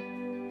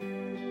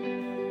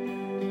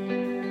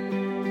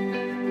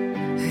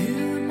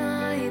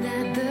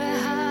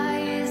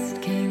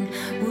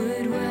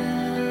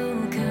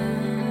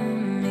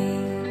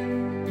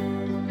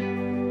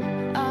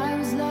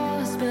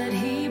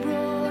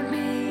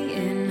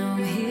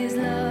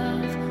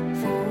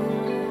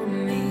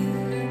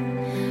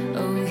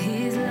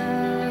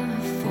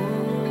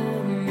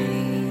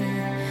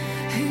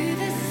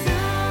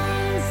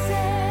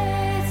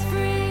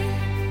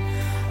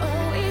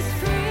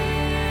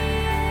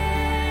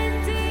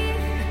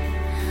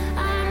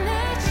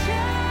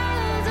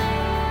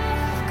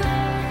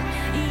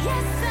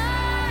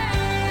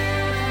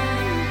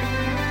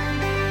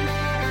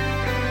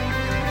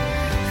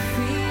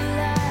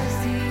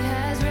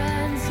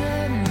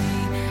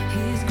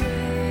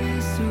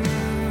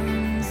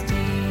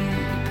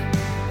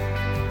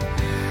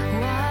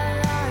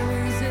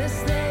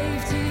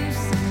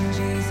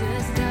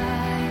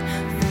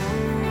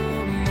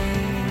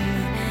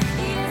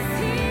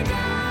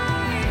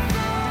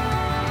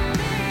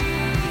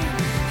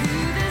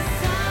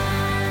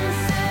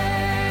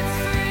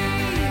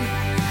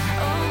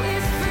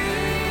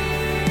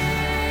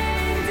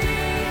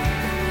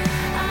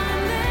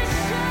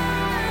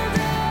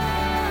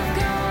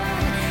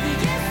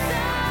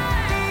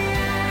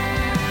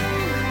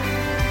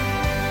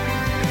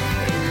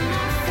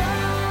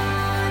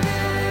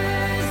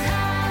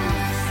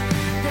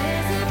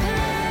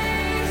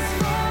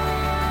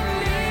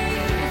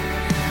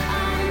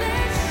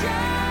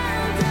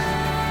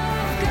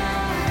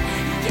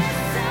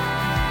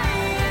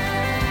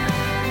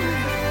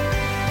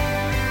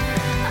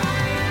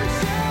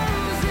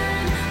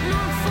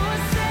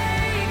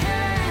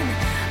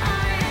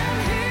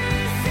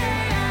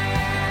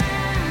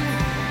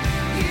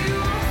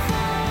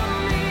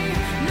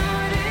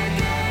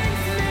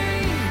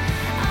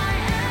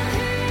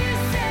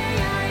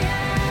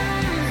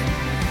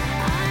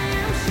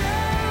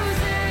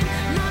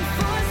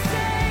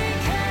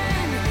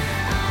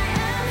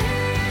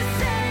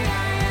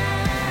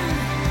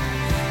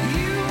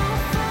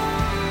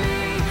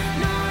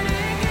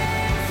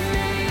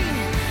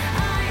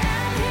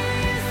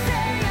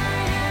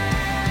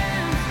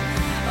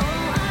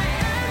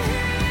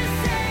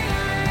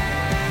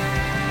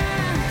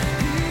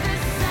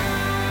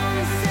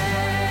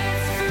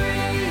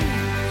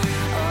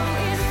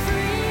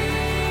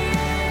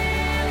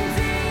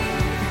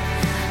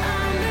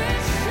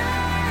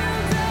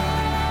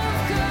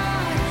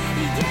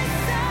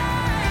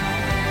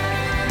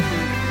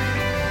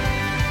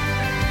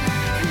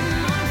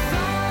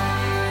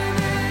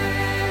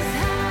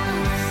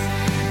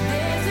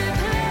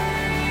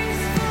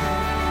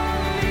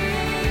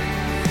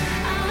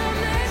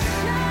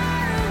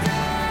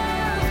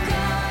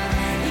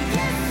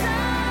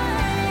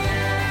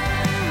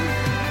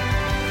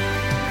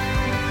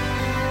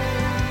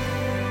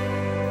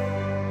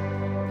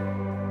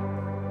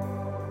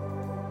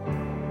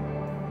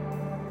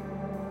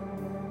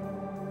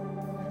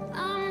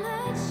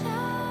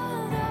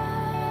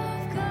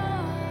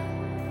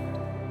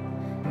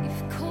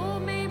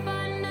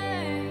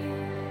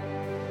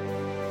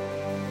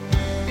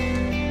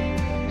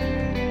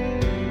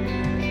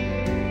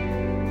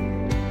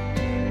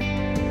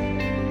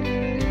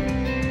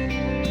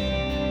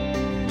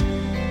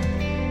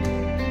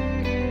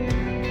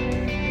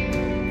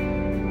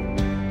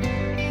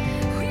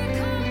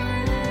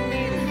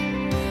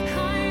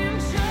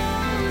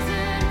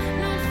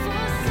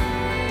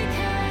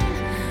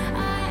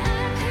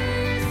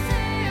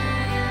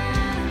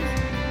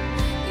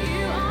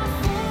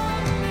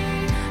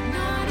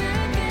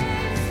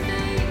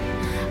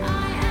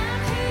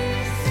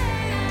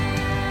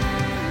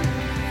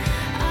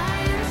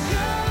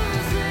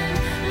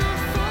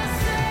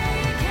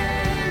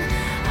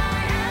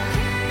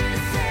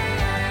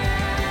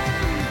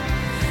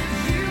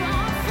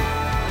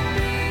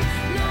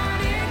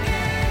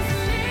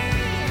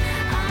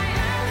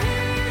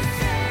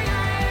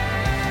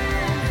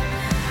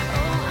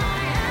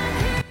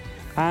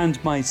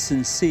 And my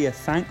sincere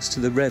thanks to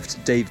the Rev.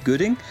 Dave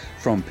Gooding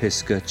from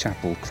Pisgah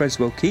Chapel,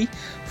 Creswell Quay,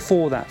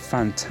 for that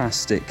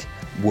fantastic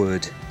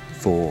word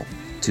for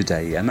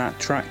today. And that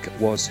track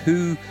was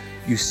Who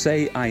You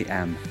Say I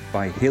Am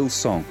by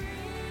Hillsong.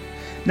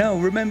 Now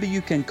remember,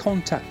 you can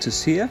contact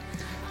us here,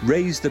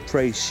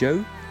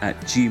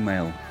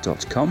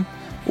 raisethepraise@gmail.com,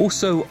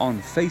 also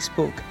on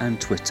Facebook and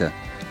Twitter,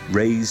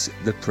 Raise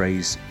the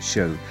Praise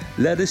Show.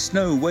 Let us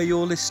know where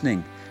you're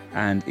listening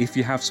And if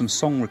you have some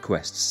song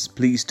requests,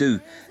 please do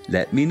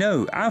let me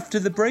know. After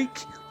the break,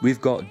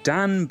 we've got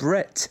Dan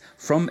Brett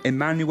from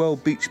Emmanuel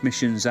Beach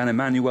Missions and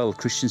Emmanuel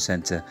Christian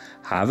Centre,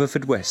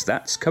 Haverfordwest.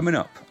 That's coming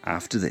up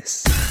after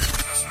this.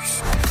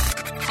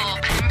 For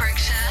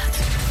Pembrokeshire,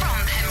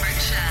 from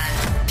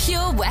Pembrokeshire,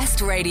 Pure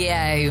West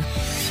Radio.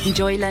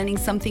 Enjoy learning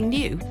something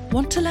new?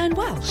 Want to learn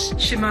Welsh?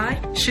 Shemai,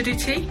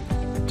 Shuduti.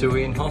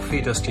 Dwi'n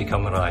hoffi dysgu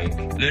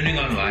Cymraeg. Learning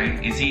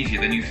online is easier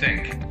than you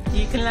think.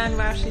 You can learn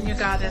Welsh in your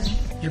garden.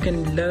 You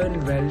can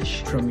learn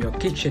Welsh from your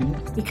kitchen.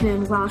 You can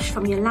learn Welsh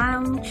from your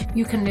lounge.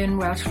 You can learn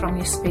Welsh from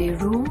your spare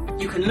room.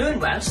 You can learn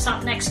Welsh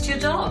sat next to your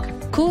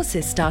dog.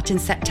 Courses start in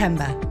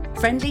September.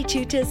 Friendly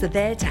tutors are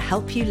there to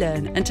help you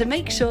learn and to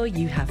make sure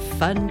you have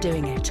fun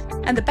doing it.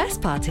 And the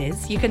best part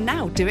is, you can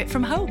now do it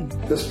from home.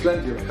 There's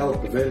plenty of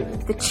help available.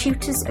 The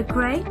tutors are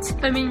great.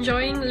 I'm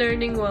enjoying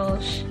learning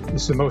Welsh.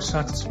 It's the most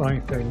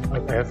satisfying thing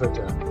I've ever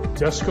done.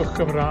 Dysgwch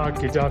Cymraeg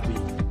gyda fi.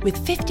 With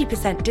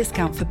 50%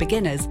 discount for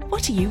beginners,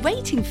 what are you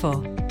waiting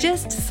for?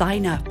 Just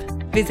sign up.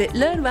 Visit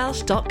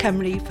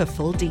learnwelsh.cymru for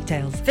full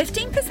details.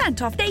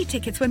 15% off day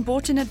tickets when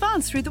bought in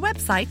advance through the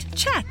website?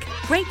 Check.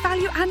 Great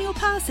value annual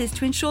passes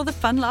to ensure the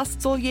fun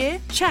lasts all year?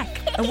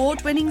 Check.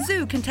 Award-winning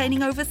zoo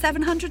containing over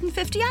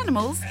 750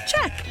 animals?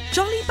 Check.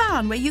 Jolly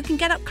barn where you can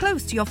get up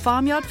close to your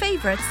farmyard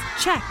favourites?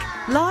 Check.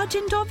 Large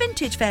indoor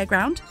vintage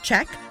fairground?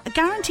 Check. A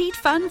guaranteed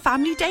fun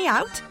family day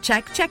out?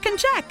 Check, check and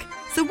check.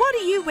 So what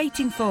are you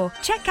waiting for?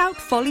 Check out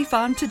Folly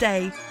Farm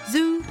today.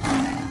 Zoo,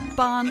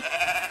 barn,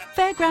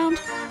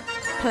 fairground,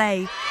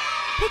 play.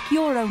 Pick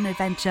your own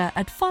adventure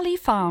at Folly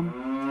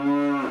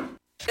Farm.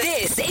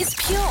 This is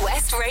Pure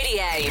West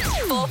Radio.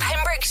 For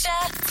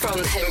Pembrokeshire,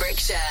 from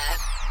Pembrokeshire.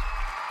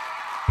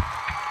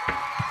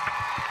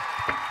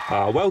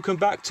 Welcome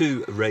back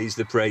to Raise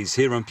the Praise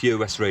here on Pure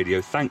West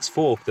Radio. Thanks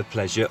for the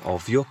pleasure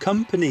of your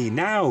company.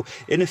 Now,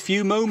 in a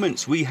few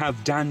moments, we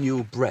have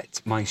Daniel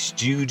Brett, my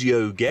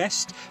studio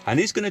guest, and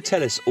he's going to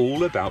tell us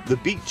all about the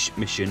beach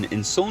mission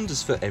in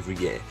Saundersfoot every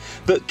year.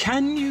 But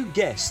can you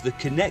guess the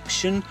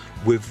connection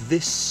with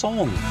this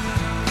song?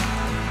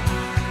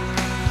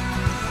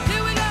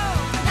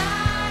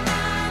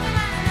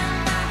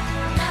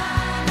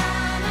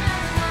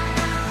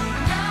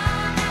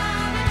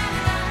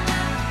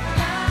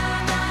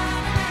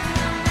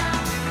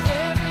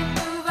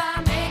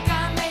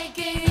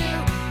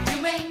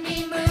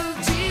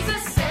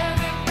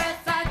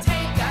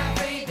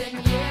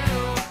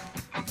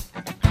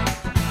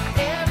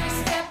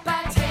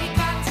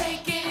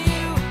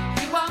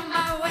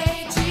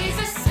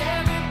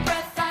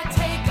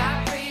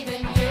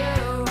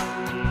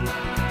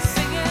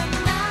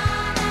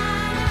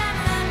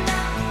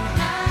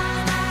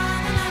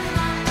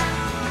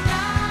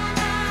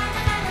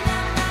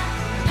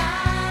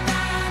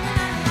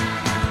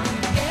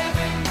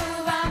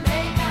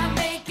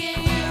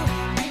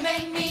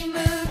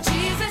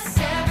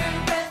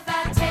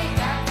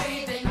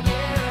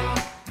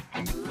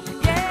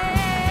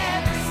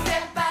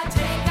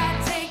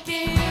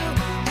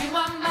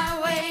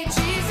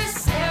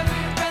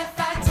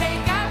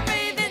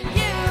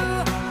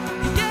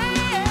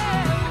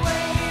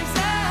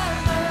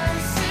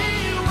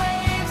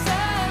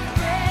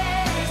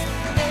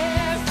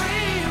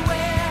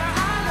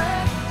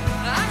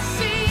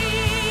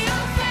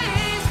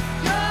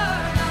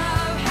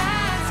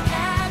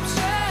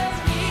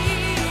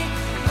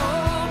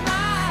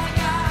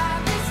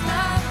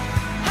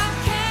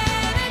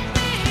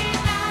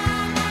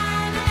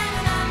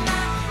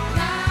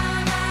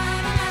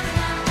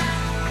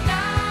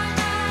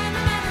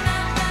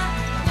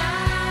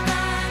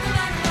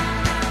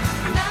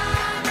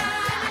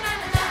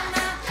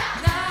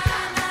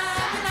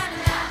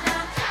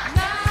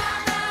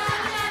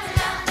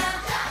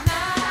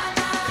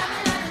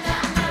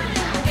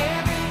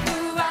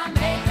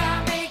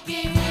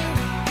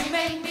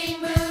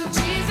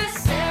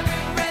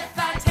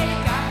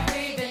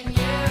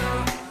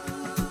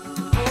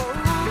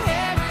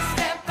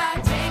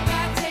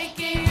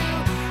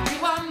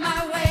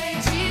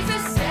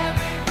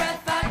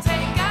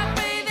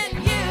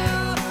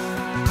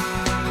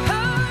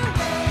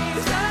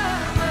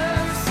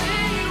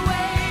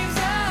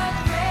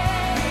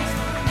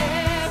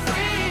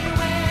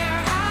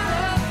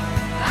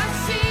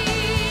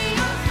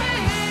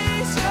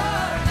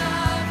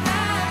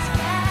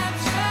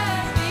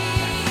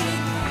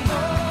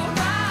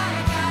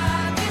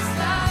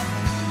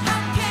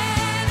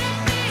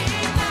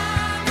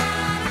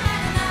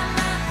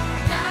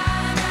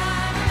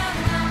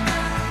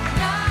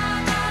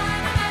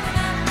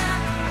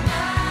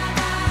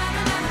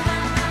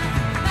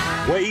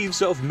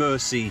 Waves of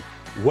mercy,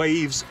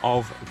 waves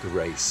of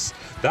grace.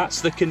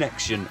 That's the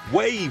connection.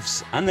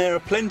 Waves, and there are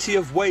plenty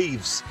of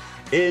waves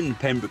in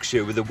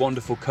Pembrokeshire with the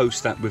wonderful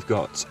coast that we've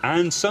got.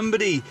 And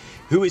somebody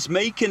who is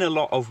making a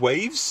lot of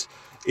waves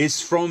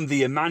is from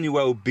the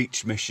Emmanuel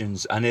Beach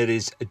Missions, and it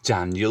is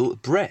Daniel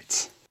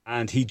Brett.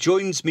 And he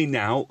joins me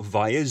now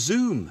via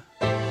Zoom.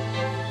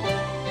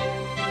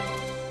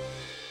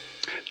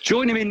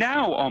 Joining me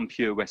now on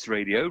Pure West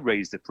Radio,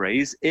 Raise the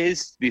Praise,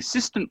 is the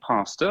Assistant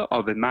Pastor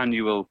of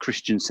Emmanuel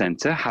Christian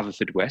Centre,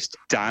 Haverfordwest,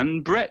 Dan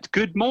Brett.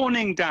 Good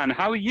morning, Dan.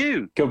 How are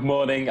you? Good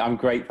morning. I'm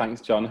great.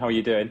 Thanks, John. How are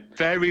you doing?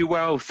 Very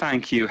well,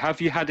 thank you.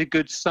 Have you had a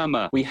good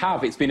summer? We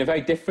have. It's been a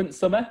very different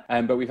summer,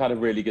 but we've had a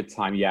really good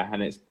time, yeah.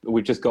 And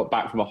we've just got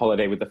back from a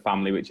holiday with the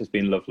family, which has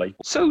been lovely.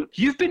 So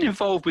you've been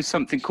involved with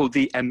something called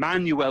the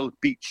Emmanuel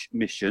Beach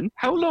Mission.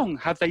 How long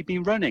have they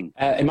been running?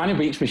 Emmanuel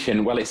Beach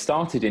Mission, well, it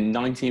started in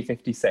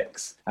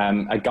 1956.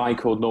 A guy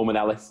called Norman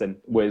Ellison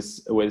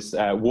was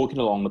walking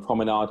along the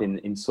promenade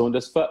in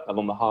Saundersfoot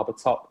along the harbour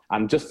top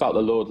and just felt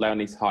the Lord lay on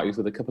his heart. He was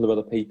with a couple of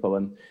other people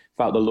and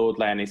felt the Lord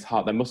lay on his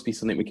heart. There must be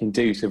something we can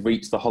do to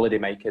reach the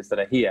holidaymakers that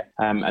are here.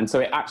 And so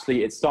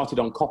it started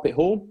on Coppet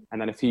Hall, and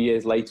then a few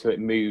years later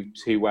it moved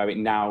to where it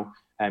now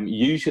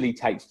usually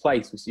takes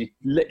place, which is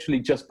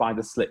literally just by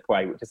the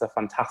slipway, which is a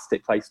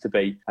fantastic place to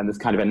be. And there's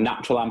kind of a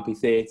natural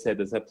amphitheatre.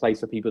 There's a place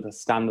for people to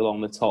stand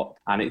along the top.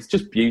 And it's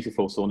just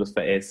beautiful,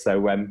 Saundersfoot is.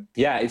 So,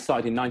 it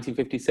started in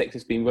 1956.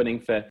 It's been running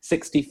for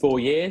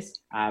 64 years.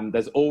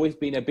 There's always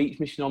been a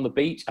beach mission on the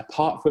beach,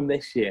 apart from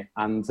this year.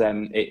 And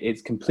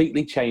it's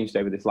completely changed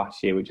over this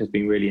last year, which has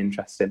been really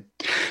interesting.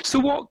 So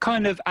what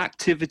kind of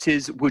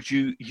activities would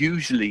you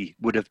usually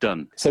would have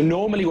done? So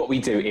normally what we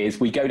do is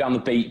we go down the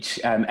beach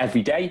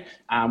every day,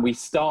 and we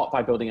start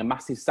by building a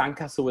massive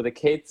sandcastle with the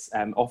kids.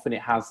 Often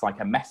it has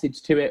like a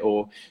message to it,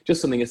 or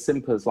just something as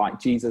simple as like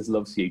Jesus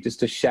loves you, just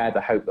to share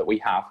the hope that we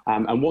have.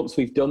 And once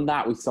we've done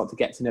that, we start to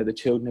get to know the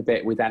children a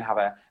bit. We then have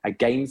a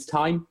games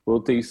time. We'll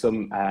do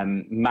some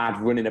mad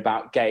running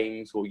about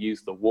games. We'll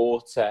use the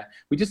water.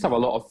 We just have a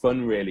lot of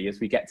fun really as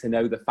we get to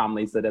know the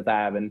families that are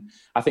there. And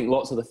I think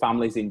lots of the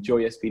families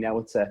enjoy us being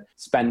able to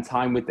spend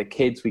time with the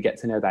kids. We get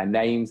to know their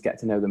names, get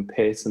to know them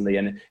personally,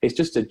 and it's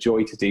just a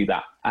joy to do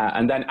that.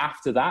 And then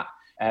after that,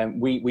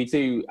 we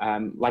do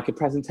like a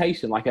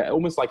presentation,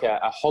 almost like a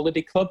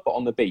holiday club, but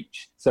on the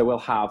beach. So we'll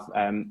have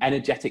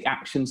energetic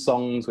action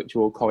songs, which are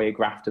all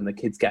choreographed and the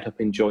kids get up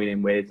and join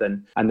in with.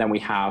 And then we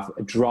have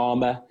a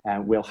drama.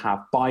 We'll have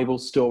Bible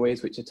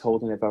stories, which are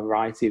told in a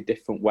variety of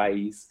different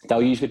ways.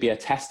 There'll usually be a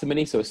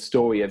testimony, so a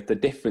story of the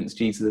difference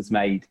Jesus has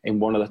made in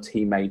one of the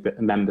team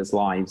members'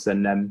 lives.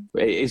 And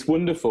it's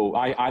wonderful.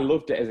 I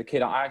loved it as a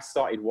kid. I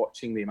started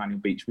watching the Emmanuel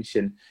Beach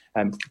Mission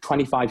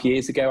 25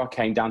 years ago. I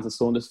came down to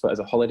Saundersfoot as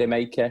a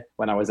holidaymaker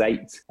when I was 8,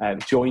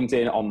 joined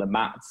in on the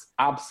mats,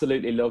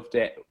 absolutely loved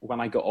it.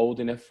 When I got old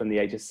enough, from the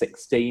age of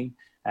 16,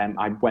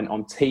 I went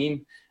on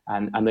team.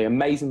 And the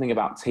amazing thing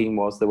about team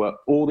was there were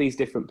all these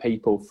different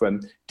people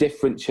from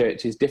different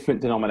churches,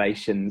 different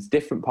denominations,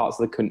 different parts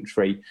of the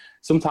country,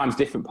 sometimes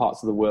different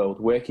parts of the world,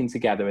 working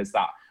together as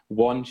that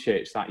one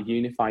church, that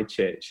unified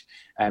church,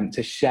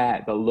 to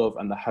share the love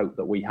and the hope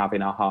that we have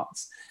in our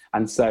hearts.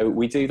 And so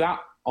we do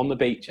that on the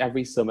beach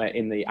every summer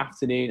in the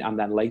afternoon, and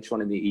then later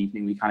on in the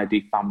evening we kind of do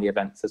family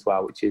events as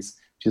well, which is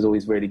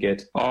always really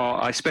good. Oh,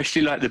 I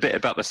especially like the bit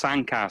about the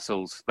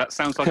sandcastles. That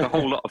sounds like a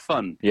whole lot of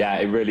fun. Yeah,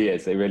 it really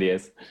is. It really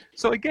is.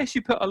 So I guess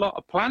you put a lot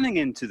of planning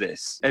into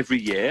this every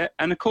year.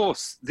 And of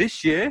course,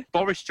 this year,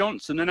 Boris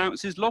Johnson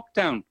announces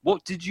lockdown.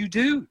 What did you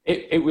do?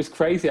 It was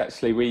crazy,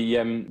 actually.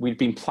 We'd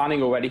been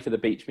planning already for the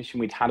beach mission.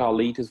 We'd had our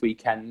leaders'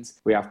 weekends.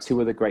 We have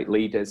 2 other great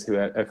leaders who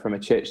are from a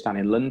church down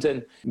in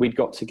London. We'd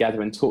got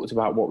together and talked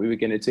about what we were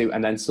going to do.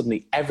 And then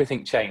suddenly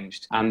everything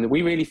changed. And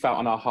we really felt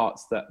on our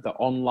hearts that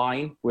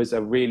online was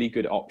a really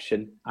good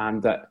option,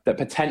 and that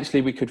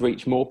potentially we could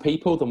reach more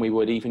people than we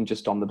would even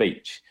just on the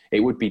beach. It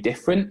would be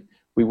different.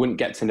 We wouldn't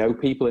get to know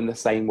people in the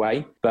same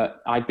way.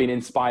 But I'd been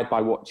inspired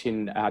by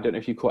watching, I don't know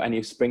if you caught any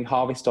of Spring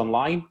Harvest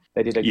online.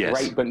 They did a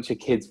great bunch of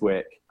kids'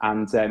 work.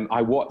 And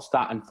I watched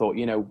that and thought,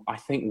 I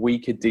think we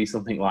could do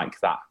something like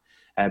that.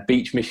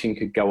 Beach Mission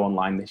could go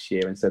online this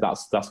year, and so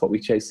that's what we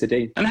chose to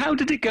do. And how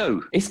did it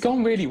go? It's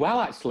gone really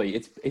well, actually.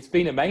 It's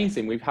been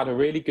amazing. We've had a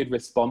really good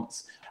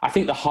response. I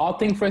think the hard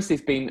thing for us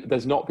has been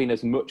there's not been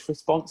as much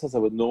response as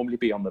there would normally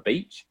be on the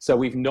beach. So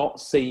we've not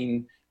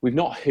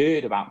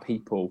heard about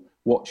people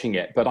watching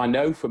it, but I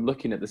know from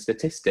looking at the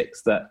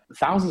statistics that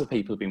thousands of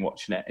people have been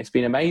watching it. It's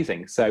been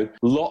amazing. So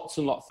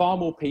far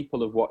more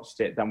people have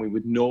watched it than we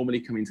would normally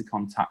come into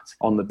contact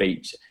on the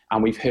beach.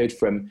 And we've heard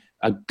from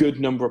a good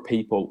number of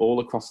people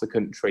all across the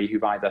country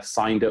who've either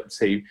signed up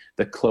to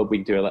the club. We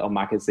do a little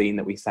magazine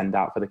that we send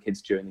out for the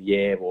kids during the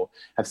year, or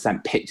have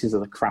sent pictures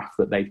of the craft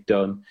that they've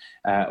done,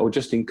 or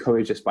just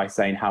encourage us by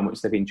saying how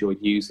much they've enjoyed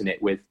using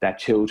it with their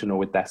children or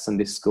with their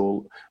Sunday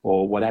school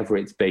or whatever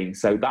it's been.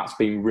 So that's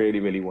been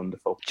really, really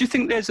wonderful. Do you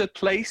think there's a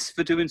place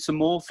for doing some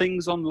more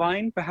things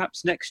online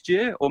perhaps next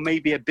year, or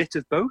maybe a bit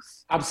of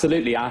both?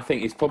 Absolutely. I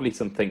think it's probably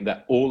something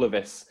that all of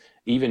us,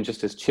 even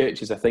just as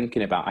churches, are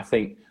thinking about. I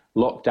think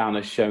lockdown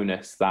has shown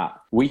us that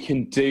we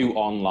can do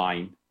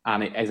online,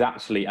 and it is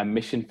actually a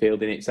mission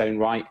field in its own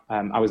right.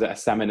 I was at a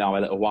seminar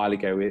a little while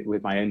ago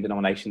with my own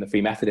denomination, the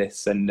Free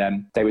Methodists, and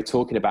they were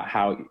talking about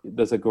how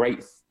there's a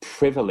great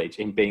privilege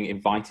in being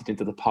invited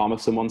into the palm of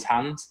someone's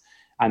hands.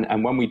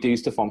 And when we do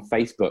stuff on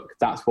Facebook,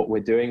 that's what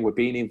we're doing. We're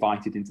being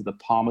invited into the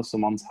palm of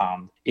someone's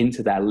hand,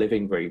 into their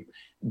living room.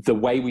 The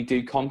way we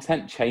do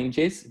content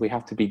changes. We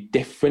have to be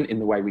different in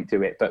the way we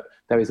do it. But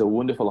there is a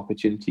wonderful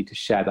opportunity to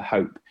share the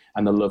hope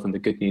and the love and the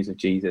good news of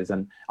Jesus.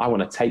 And I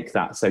want to take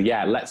that. So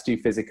yeah, let's do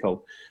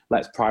physical.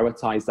 Let's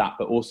prioritize that,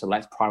 but also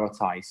let's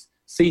prioritize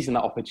seizing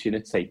that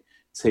opportunity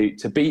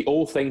to be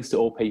all things to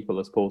all people,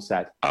 as Paul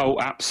said. Oh,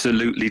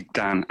 absolutely,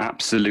 Dan,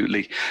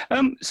 absolutely.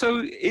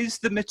 So is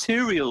the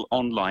material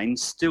online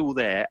still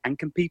there, and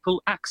can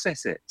people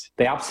access it?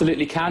 They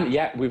absolutely can,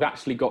 yeah. We've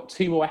actually got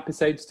 2 more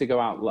episodes to go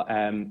out,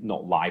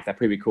 not live, they're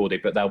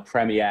pre-recorded, but they'll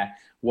premiere,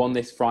 one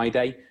this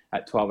Friday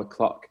at 12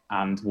 o'clock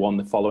and one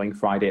the following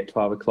Friday at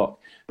 12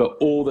 o'clock. But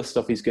all the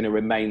stuff is going to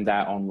remain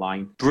there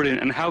online. Brilliant.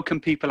 And how can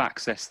people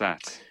access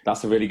that?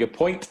 That's a really good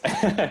point.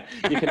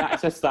 You can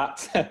access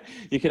that.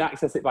 You can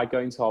access it by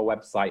going to our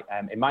website,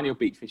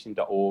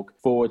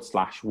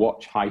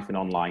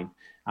 emmanuelbeachmission.org/watch-online.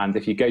 And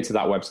if you go to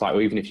that website,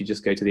 or even if you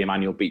just go to the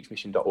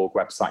emmanuelbeachmission.org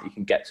website, you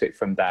can get to it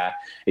from there.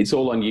 It's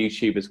all on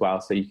YouTube as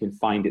well, so you can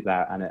find it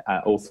there, and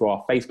all through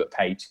our Facebook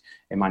page,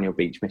 Emmanuel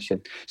Beach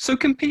Mission. So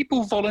can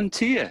people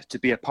volunteer to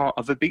be a part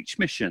of a beach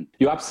mission?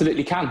 You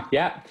absolutely can,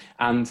 yeah.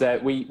 And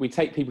we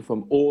take people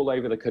from all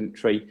over the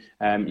country.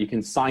 You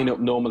can sign up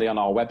normally on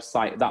our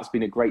website. That's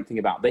been a great thing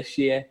about this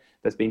year.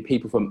 There's been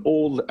people from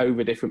all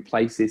over different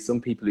places,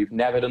 some people who've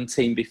never done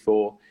team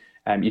before.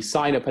 You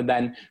sign up, and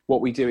then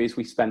what we do is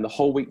we spend the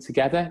whole week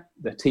together.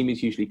 The team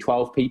is usually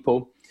 12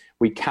 people.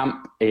 We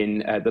camp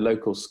in the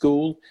local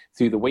school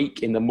through the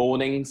week in the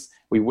mornings.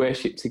 We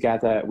worship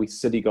together. We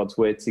study God's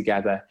word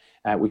together.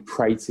 We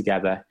pray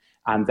together,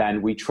 and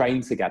then we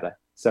train together.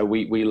 So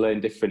we learn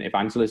different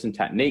evangelism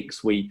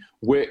techniques. We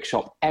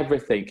workshop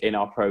everything in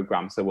our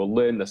program. So we'll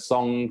learn the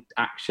song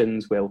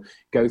actions. We'll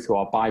go through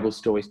our Bible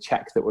stories,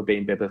 check that we're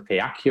being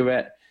biblically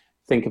accurate,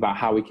 think about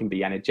how we can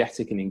be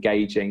energetic and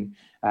engaging.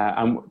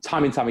 And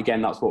time and time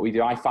again, that's what we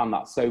do. I found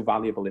that so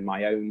valuable in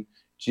my own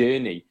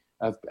journey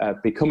of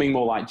becoming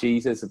more like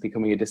Jesus, of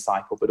becoming a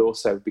disciple, but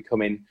also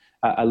becoming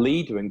a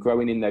leader and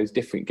growing in those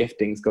different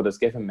giftings God has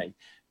given me.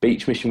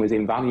 Beach Mission was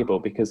invaluable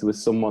because there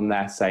was someone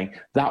there saying,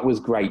 that was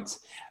great.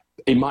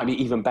 It might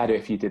be even better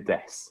if you did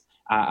this.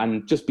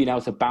 And just being able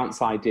to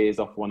bounce ideas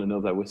off one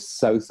another was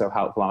so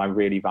helpful, and I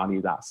really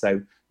value that. So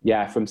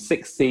yeah, from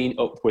 16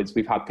 upwards,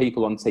 we've had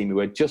people on team who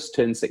had just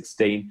turned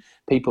 16,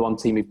 people on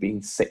team who've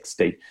been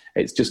 60.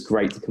 It's just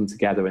great to come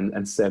together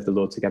and serve the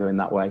Lord together in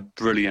that way.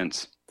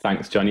 Brilliant.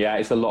 Thanks, John. Yeah,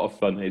 it's a lot of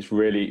fun. It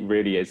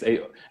really is.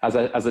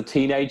 As a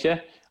teenager,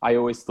 I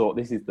always thought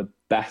this is the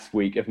best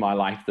week of my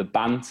life. The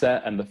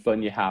banter and the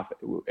fun you have,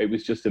 it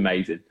was just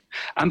amazing.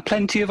 And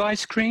plenty of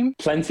ice cream?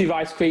 Plenty of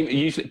ice cream,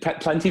 usually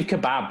plenty of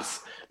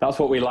kebabs. That's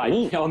what we like.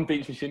 Ooh. On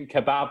Beach Mission.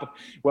 Kebab.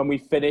 When we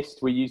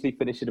finished, we usually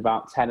finish at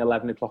about 10,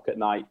 11 o'clock at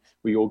night.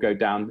 We all go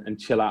down and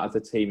chill out as a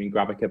team and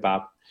grab a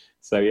kebab.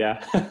 So,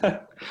 yeah.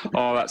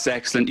 Oh, that's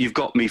excellent. You've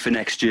got me for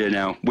next year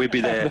now. We'll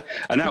be there.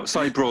 An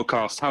outside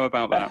broadcast. How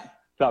about that?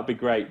 That'd be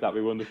great. That'd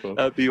be wonderful.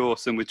 That'd be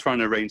awesome. We're trying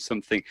to arrange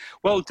something.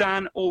 Well,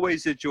 Dan,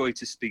 always a joy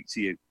to speak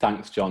to you.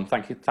 Thanks, John.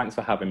 Thank you. Thanks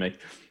for having me.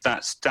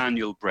 That's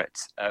Daniel Brett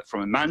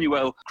from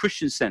Emmanuel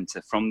Christian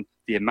Centre from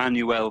the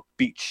Emmanuel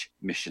Beach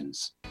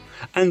Missions.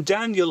 And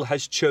Daniel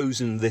has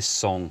chosen this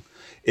song.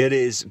 It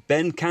is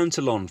Ben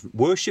Cantillon,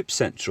 Worship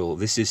Central.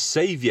 This is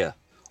Saviour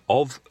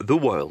of the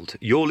World.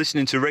 You're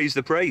listening to Raise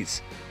the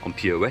Praise on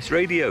Pure West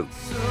Radio.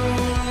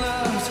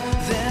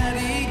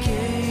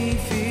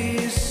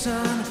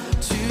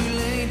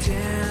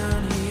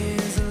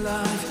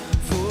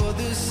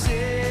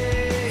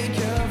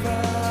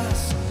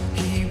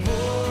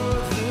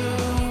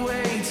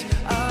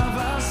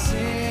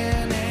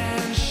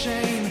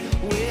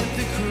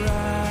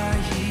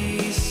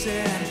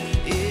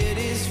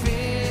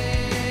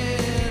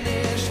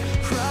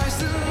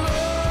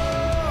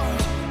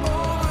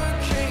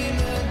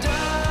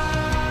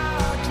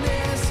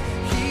 Darkness,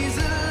 he's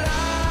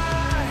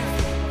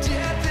alive.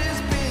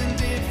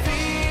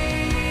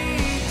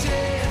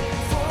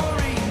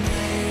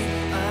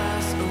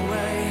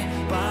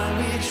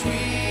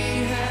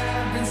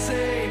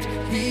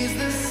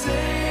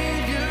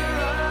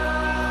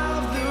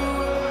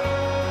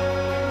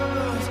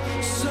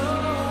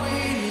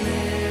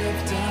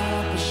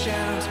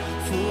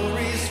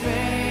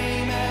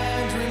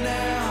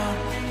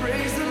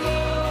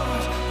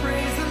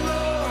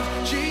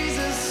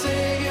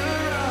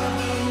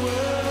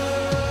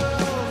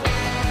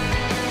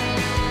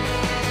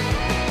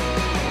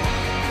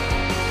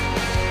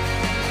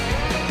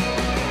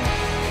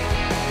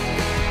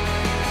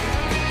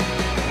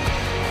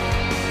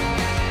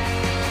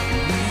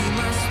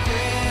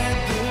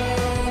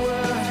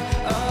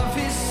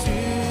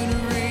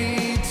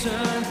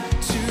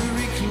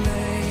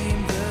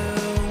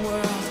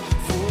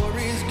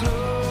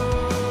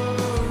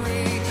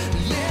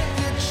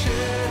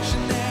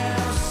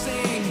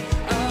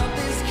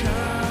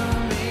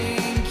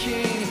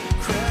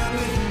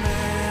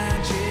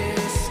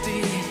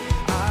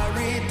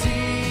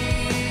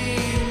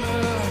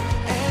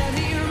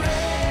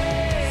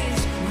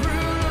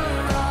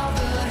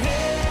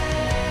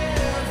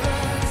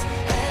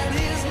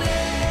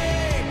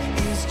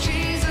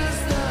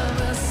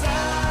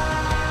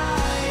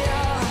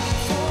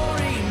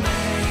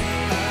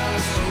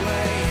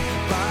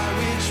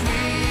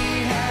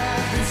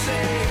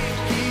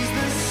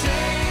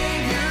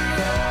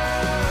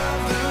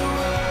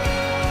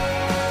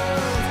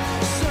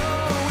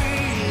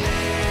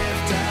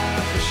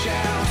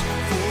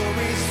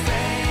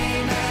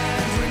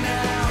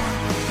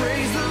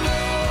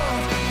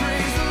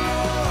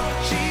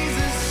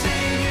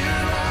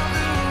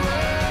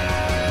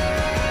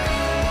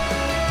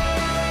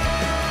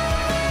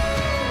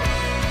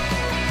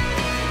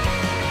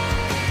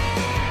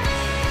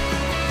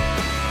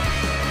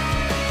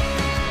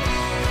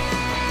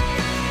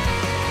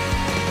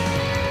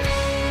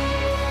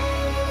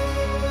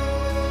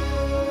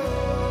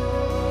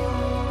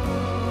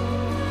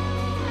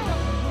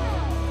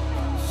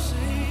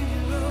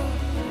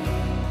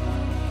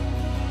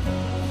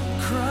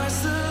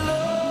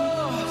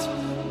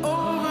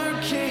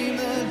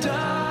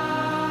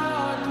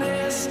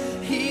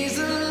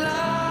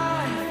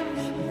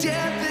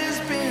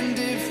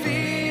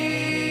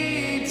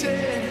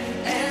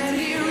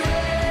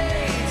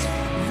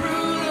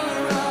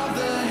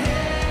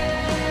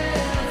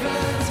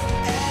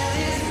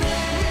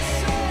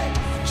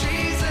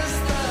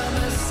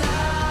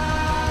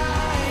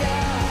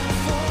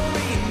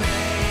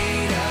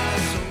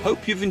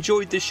 hope you've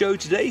enjoyed the show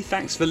today.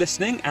 Thanks for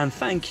listening, and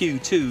thank you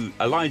to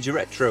Elijah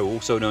Retro,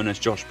 also known as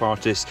Josh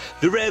Partis,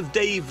 the Rev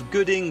Dave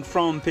Gooding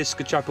from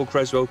Pisca Chapel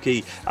Creswell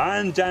Key,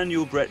 and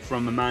Daniel Brett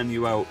from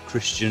Emmanuel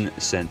Christian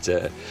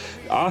Centre.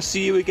 I'll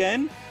see you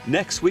again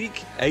next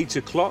week, 8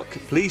 o'clock.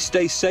 Please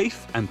stay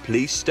safe and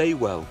please stay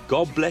well.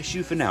 God bless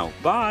you for now.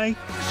 Bye.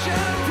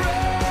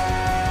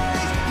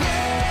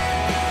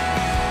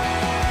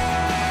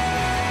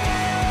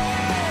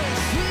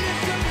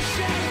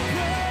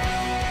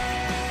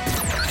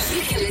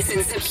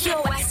 Listen to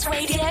Pure West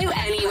Radio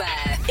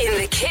anywhere. In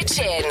the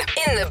kitchen,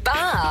 in the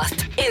bath,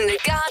 in the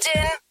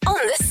garden,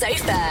 on the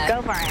sofa.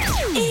 Go for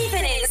it.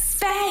 Even in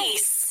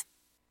space.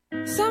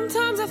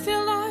 Sometimes I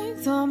feel like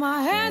throw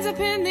my hands up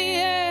in the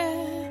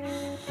air.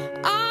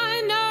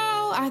 I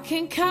know I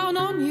can count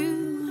on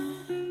you.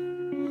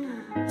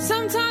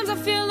 Sometimes I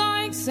feel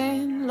like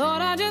saying,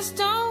 Lord, I just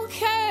don't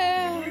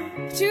care.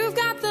 But you've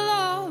got the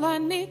love I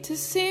need to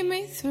see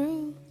me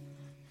through.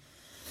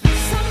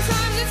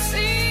 Sometimes it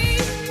seems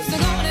the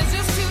going is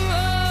just too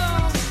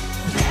rough,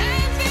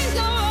 and things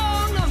go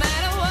wrong no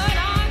matter what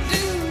I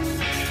do.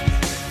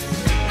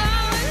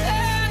 Now and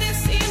then it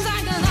seems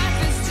like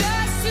life is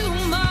just too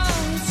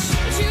much,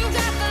 but you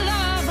got the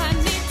love I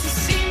need to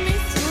see me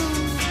through.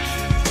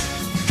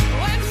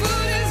 When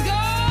food is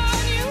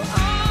gone, you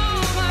are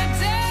my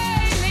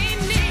daily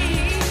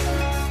need.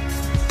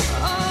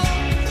 Oh,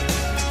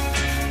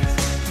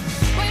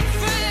 when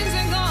friends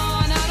are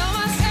gone, I know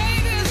my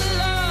Savior's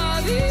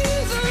love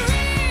is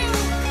real.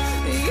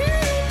 You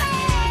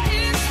know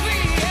it's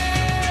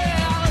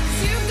real.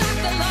 You got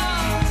the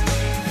love.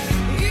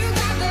 You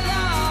got the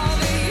love.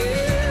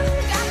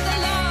 You got the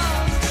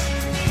love.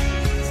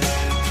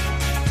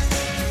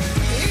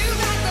 You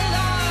got the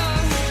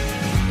love.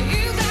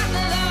 You got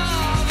the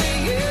love.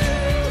 You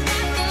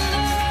got the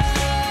love.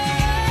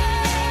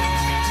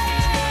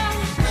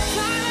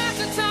 Time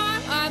after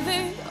time, I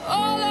think,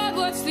 oh Lord,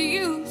 what's the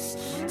use?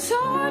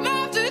 Time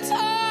after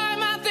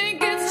time, I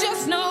think it's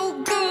just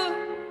no good.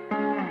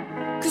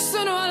 'Cause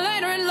sooner or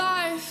later in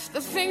life,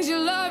 the things you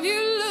love, you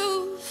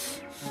lose.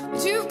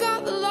 But you've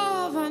got the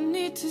love I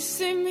need to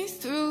see me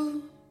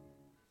through.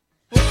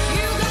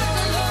 You got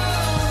the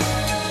love.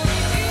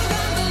 You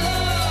got the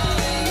love.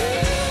 You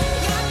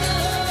got the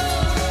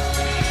love.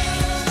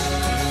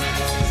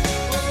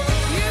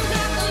 You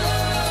got the love. You got the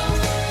love.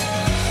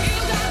 You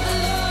got the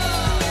love. You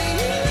got the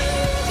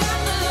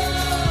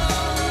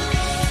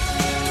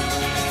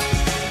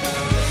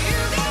love. You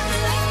got the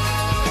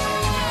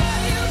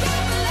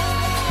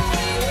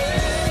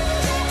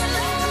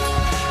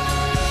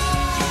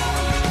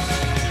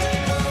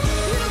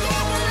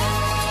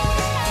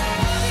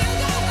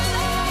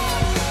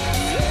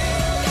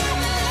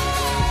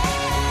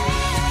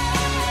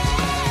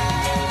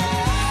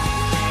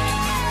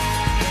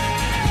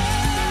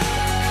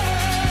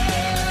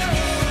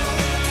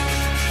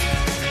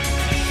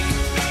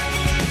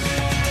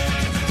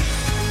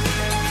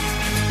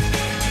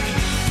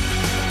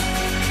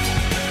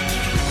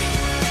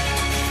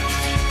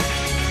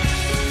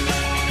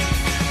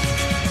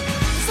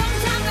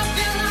Sometimes I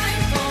feel like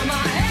throw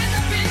my hands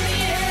up in the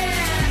air.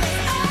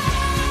 I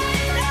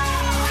know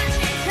I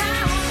can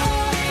count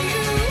on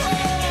you.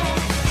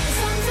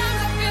 Sometimes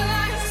I feel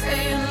like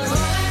saying,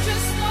 Lord, I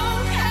just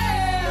don't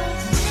care.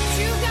 But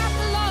you got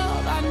the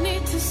love I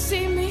need to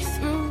see me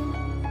through.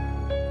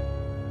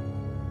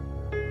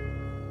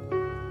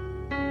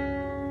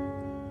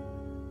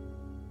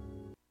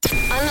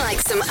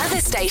 Unlike some other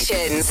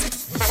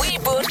stations, we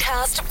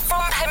broadcast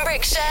from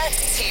Pembrokeshire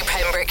to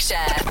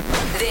Pembrokeshire.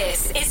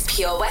 This is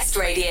Pure West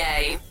Radio.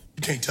 You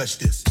can't touch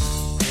this.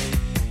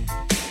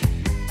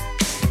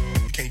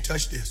 You can't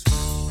touch this.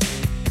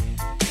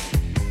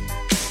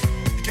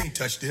 You can't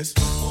touch this.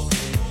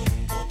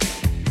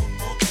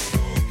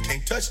 You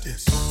can't touch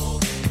this.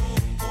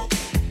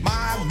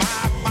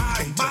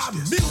 My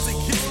music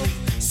hits me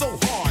so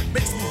hard,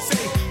 makes me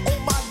say, oh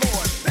my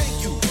Lord, thank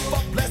you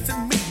for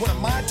blessing me. What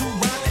am I to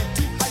rhyme and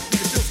to hype me?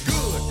 It feels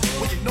good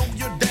when you know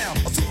you're down.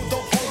 A super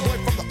dope homeboy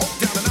from the Oak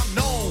Town, and I'm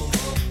known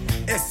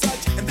as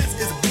such. And this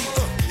is a beat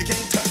you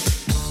can't touch.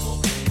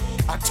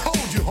 I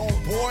told you,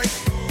 homeboy,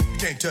 you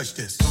can't touch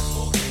this.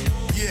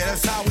 Yeah,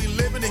 that's how we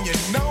living, and you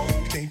know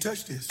you can't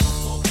touch this.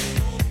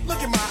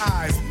 Look in my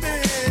eyes,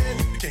 man,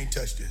 you can't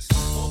touch this.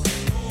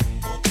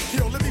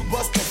 Yo, let me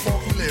bust the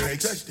funky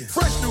lyrics.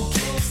 Fresh new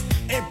kicks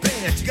and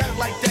bands, you got it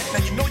like that. Now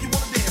you know you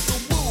wanna dance, so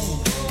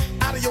move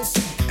out of your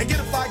seat and get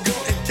a fire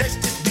girl and catch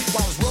this beat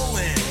while it's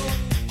rolling.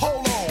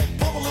 Hold on,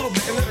 pump a little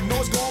bit and let them know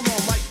what's going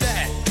on like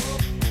that,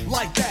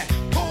 like that.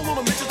 Hold on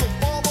a minute, just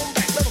fall on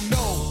back, let them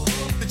know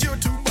that you're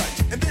too much,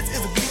 and this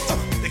is a beat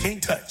they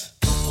can't touch.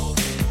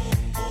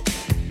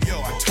 Yo,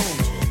 I told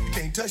you, you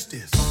can't touch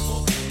this.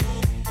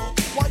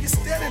 Why you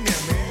standing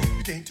there, man?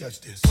 You can't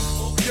touch this.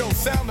 Yo,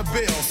 sound the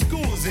bell,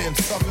 school is in,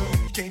 sucker.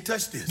 You can't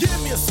touch this.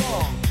 Give me a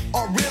song,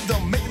 a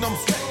rhythm, making them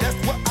sweat. That's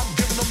what I'm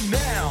giving them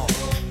now.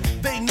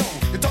 They know.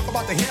 You talk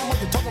about the hammer,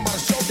 you're talking about a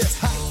show that's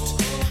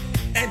hyped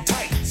and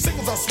tight.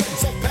 Singles are sweating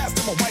so fast,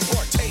 them a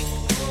whiteboard tape.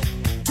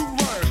 To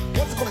learn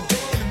what it's gonna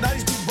take in the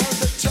 90s to burn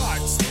the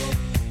charts.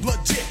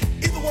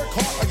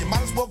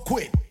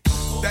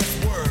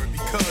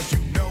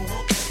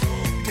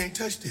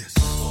 touch this.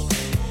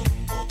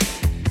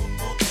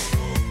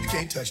 You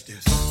can't touch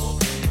this.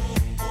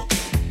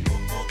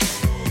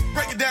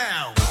 Break it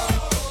down.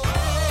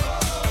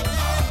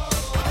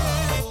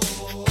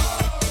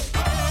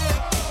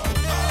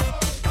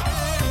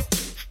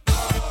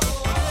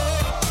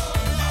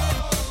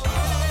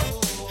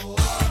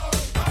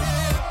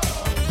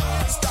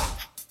 Stop.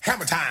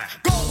 Hammer time.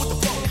 Go with the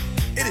flow.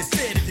 It is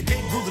said if you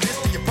can't groove to this,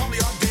 then you probably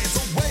are dead.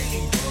 So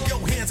wave your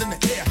hands in the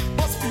air.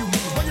 Bust a few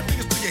moves. Run your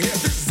fingers through your hair.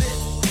 This is it.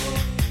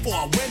 For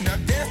a winner,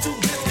 dance to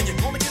this, and you're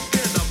gonna get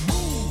there. The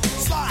move,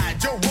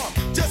 slide your rump.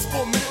 Just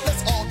for a minute,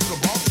 let's all do the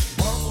bump,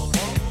 bump,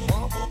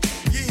 bump, bump.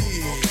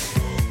 Yeah,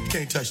 you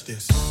can't touch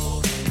this.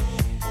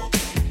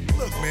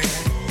 Look, man,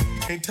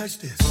 you can't touch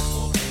this.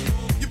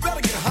 You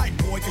better get a hype,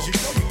 boy, cause you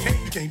know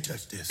you can't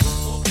touch this.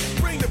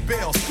 Ring the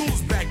bell,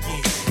 school's back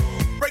in.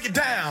 Break it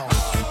down.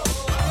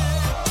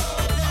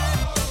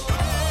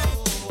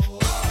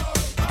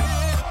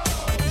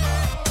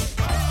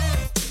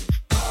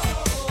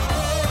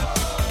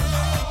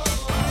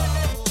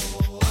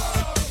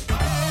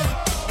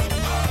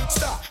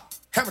 Stop.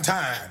 Hammer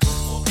time.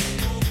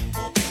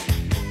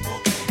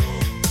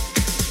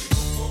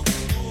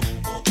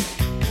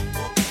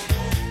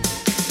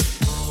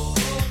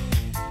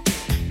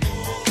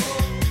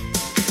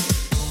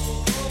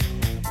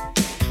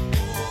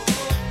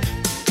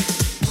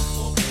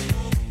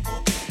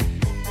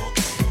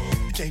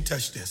 You can't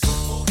touch this.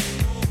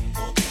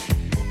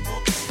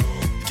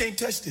 You can't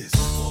touch this.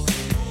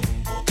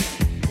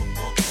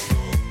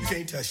 You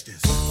can't touch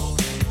this.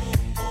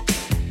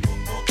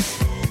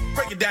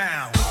 Break it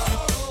down.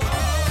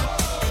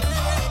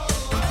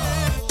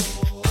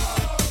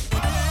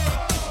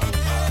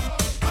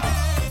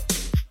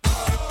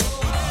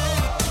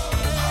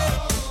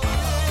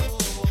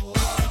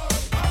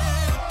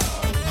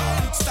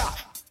 Stop.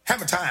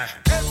 Hammer time.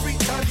 Every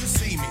time you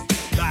see me,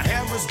 the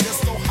hammer's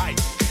just so hype.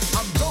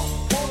 I'm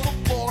dope on the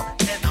floor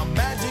and I'm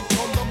magic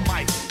on the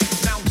mic.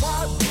 Now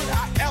why would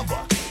I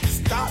ever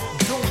stop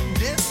doing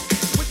this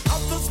with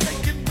others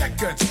making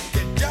records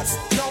that just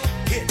don't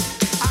hit?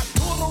 I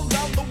tour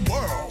around the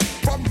world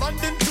from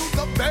London to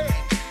the Bay.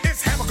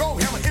 It's hammer go,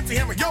 hammer empty,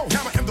 hammer yo,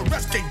 hammer, and the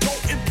rest can't go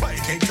in play.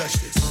 You can't touch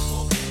this.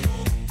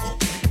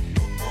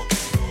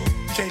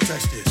 You can't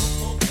touch this.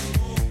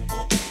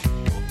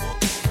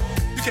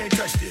 You can't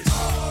touch this.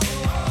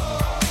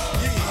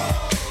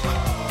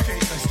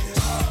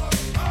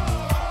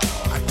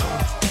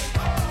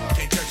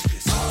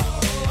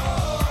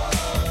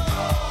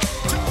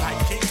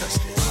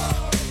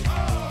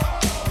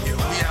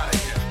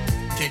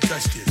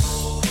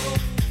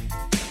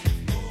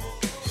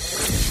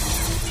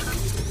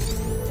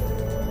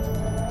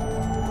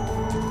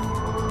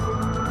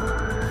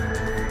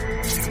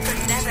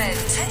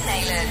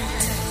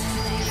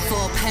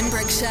 For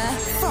Pembrokeshire,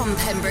 from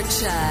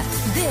Pembrokeshire,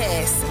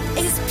 this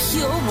is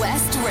Pure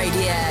West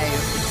Radio.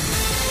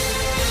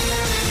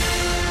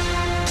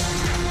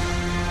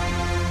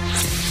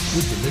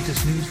 With the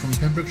latest news from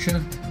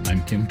Pembrokeshire,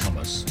 I'm Kim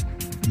Thomas.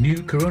 New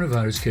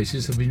coronavirus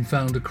cases have been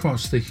found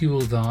across the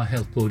Hywel Dda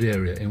Health Board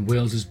area in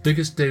Wales's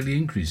biggest daily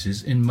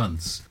increases in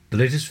months. The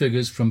latest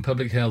figures from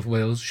Public Health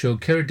Wales show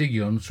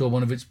Ceredigion saw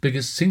one of its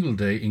biggest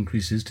single-day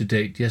increases to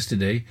date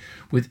yesterday,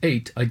 with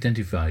 8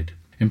 identified.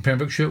 In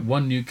Pembrokeshire,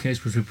 1 new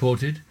case was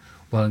reported,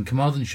 while in Carmarthenshire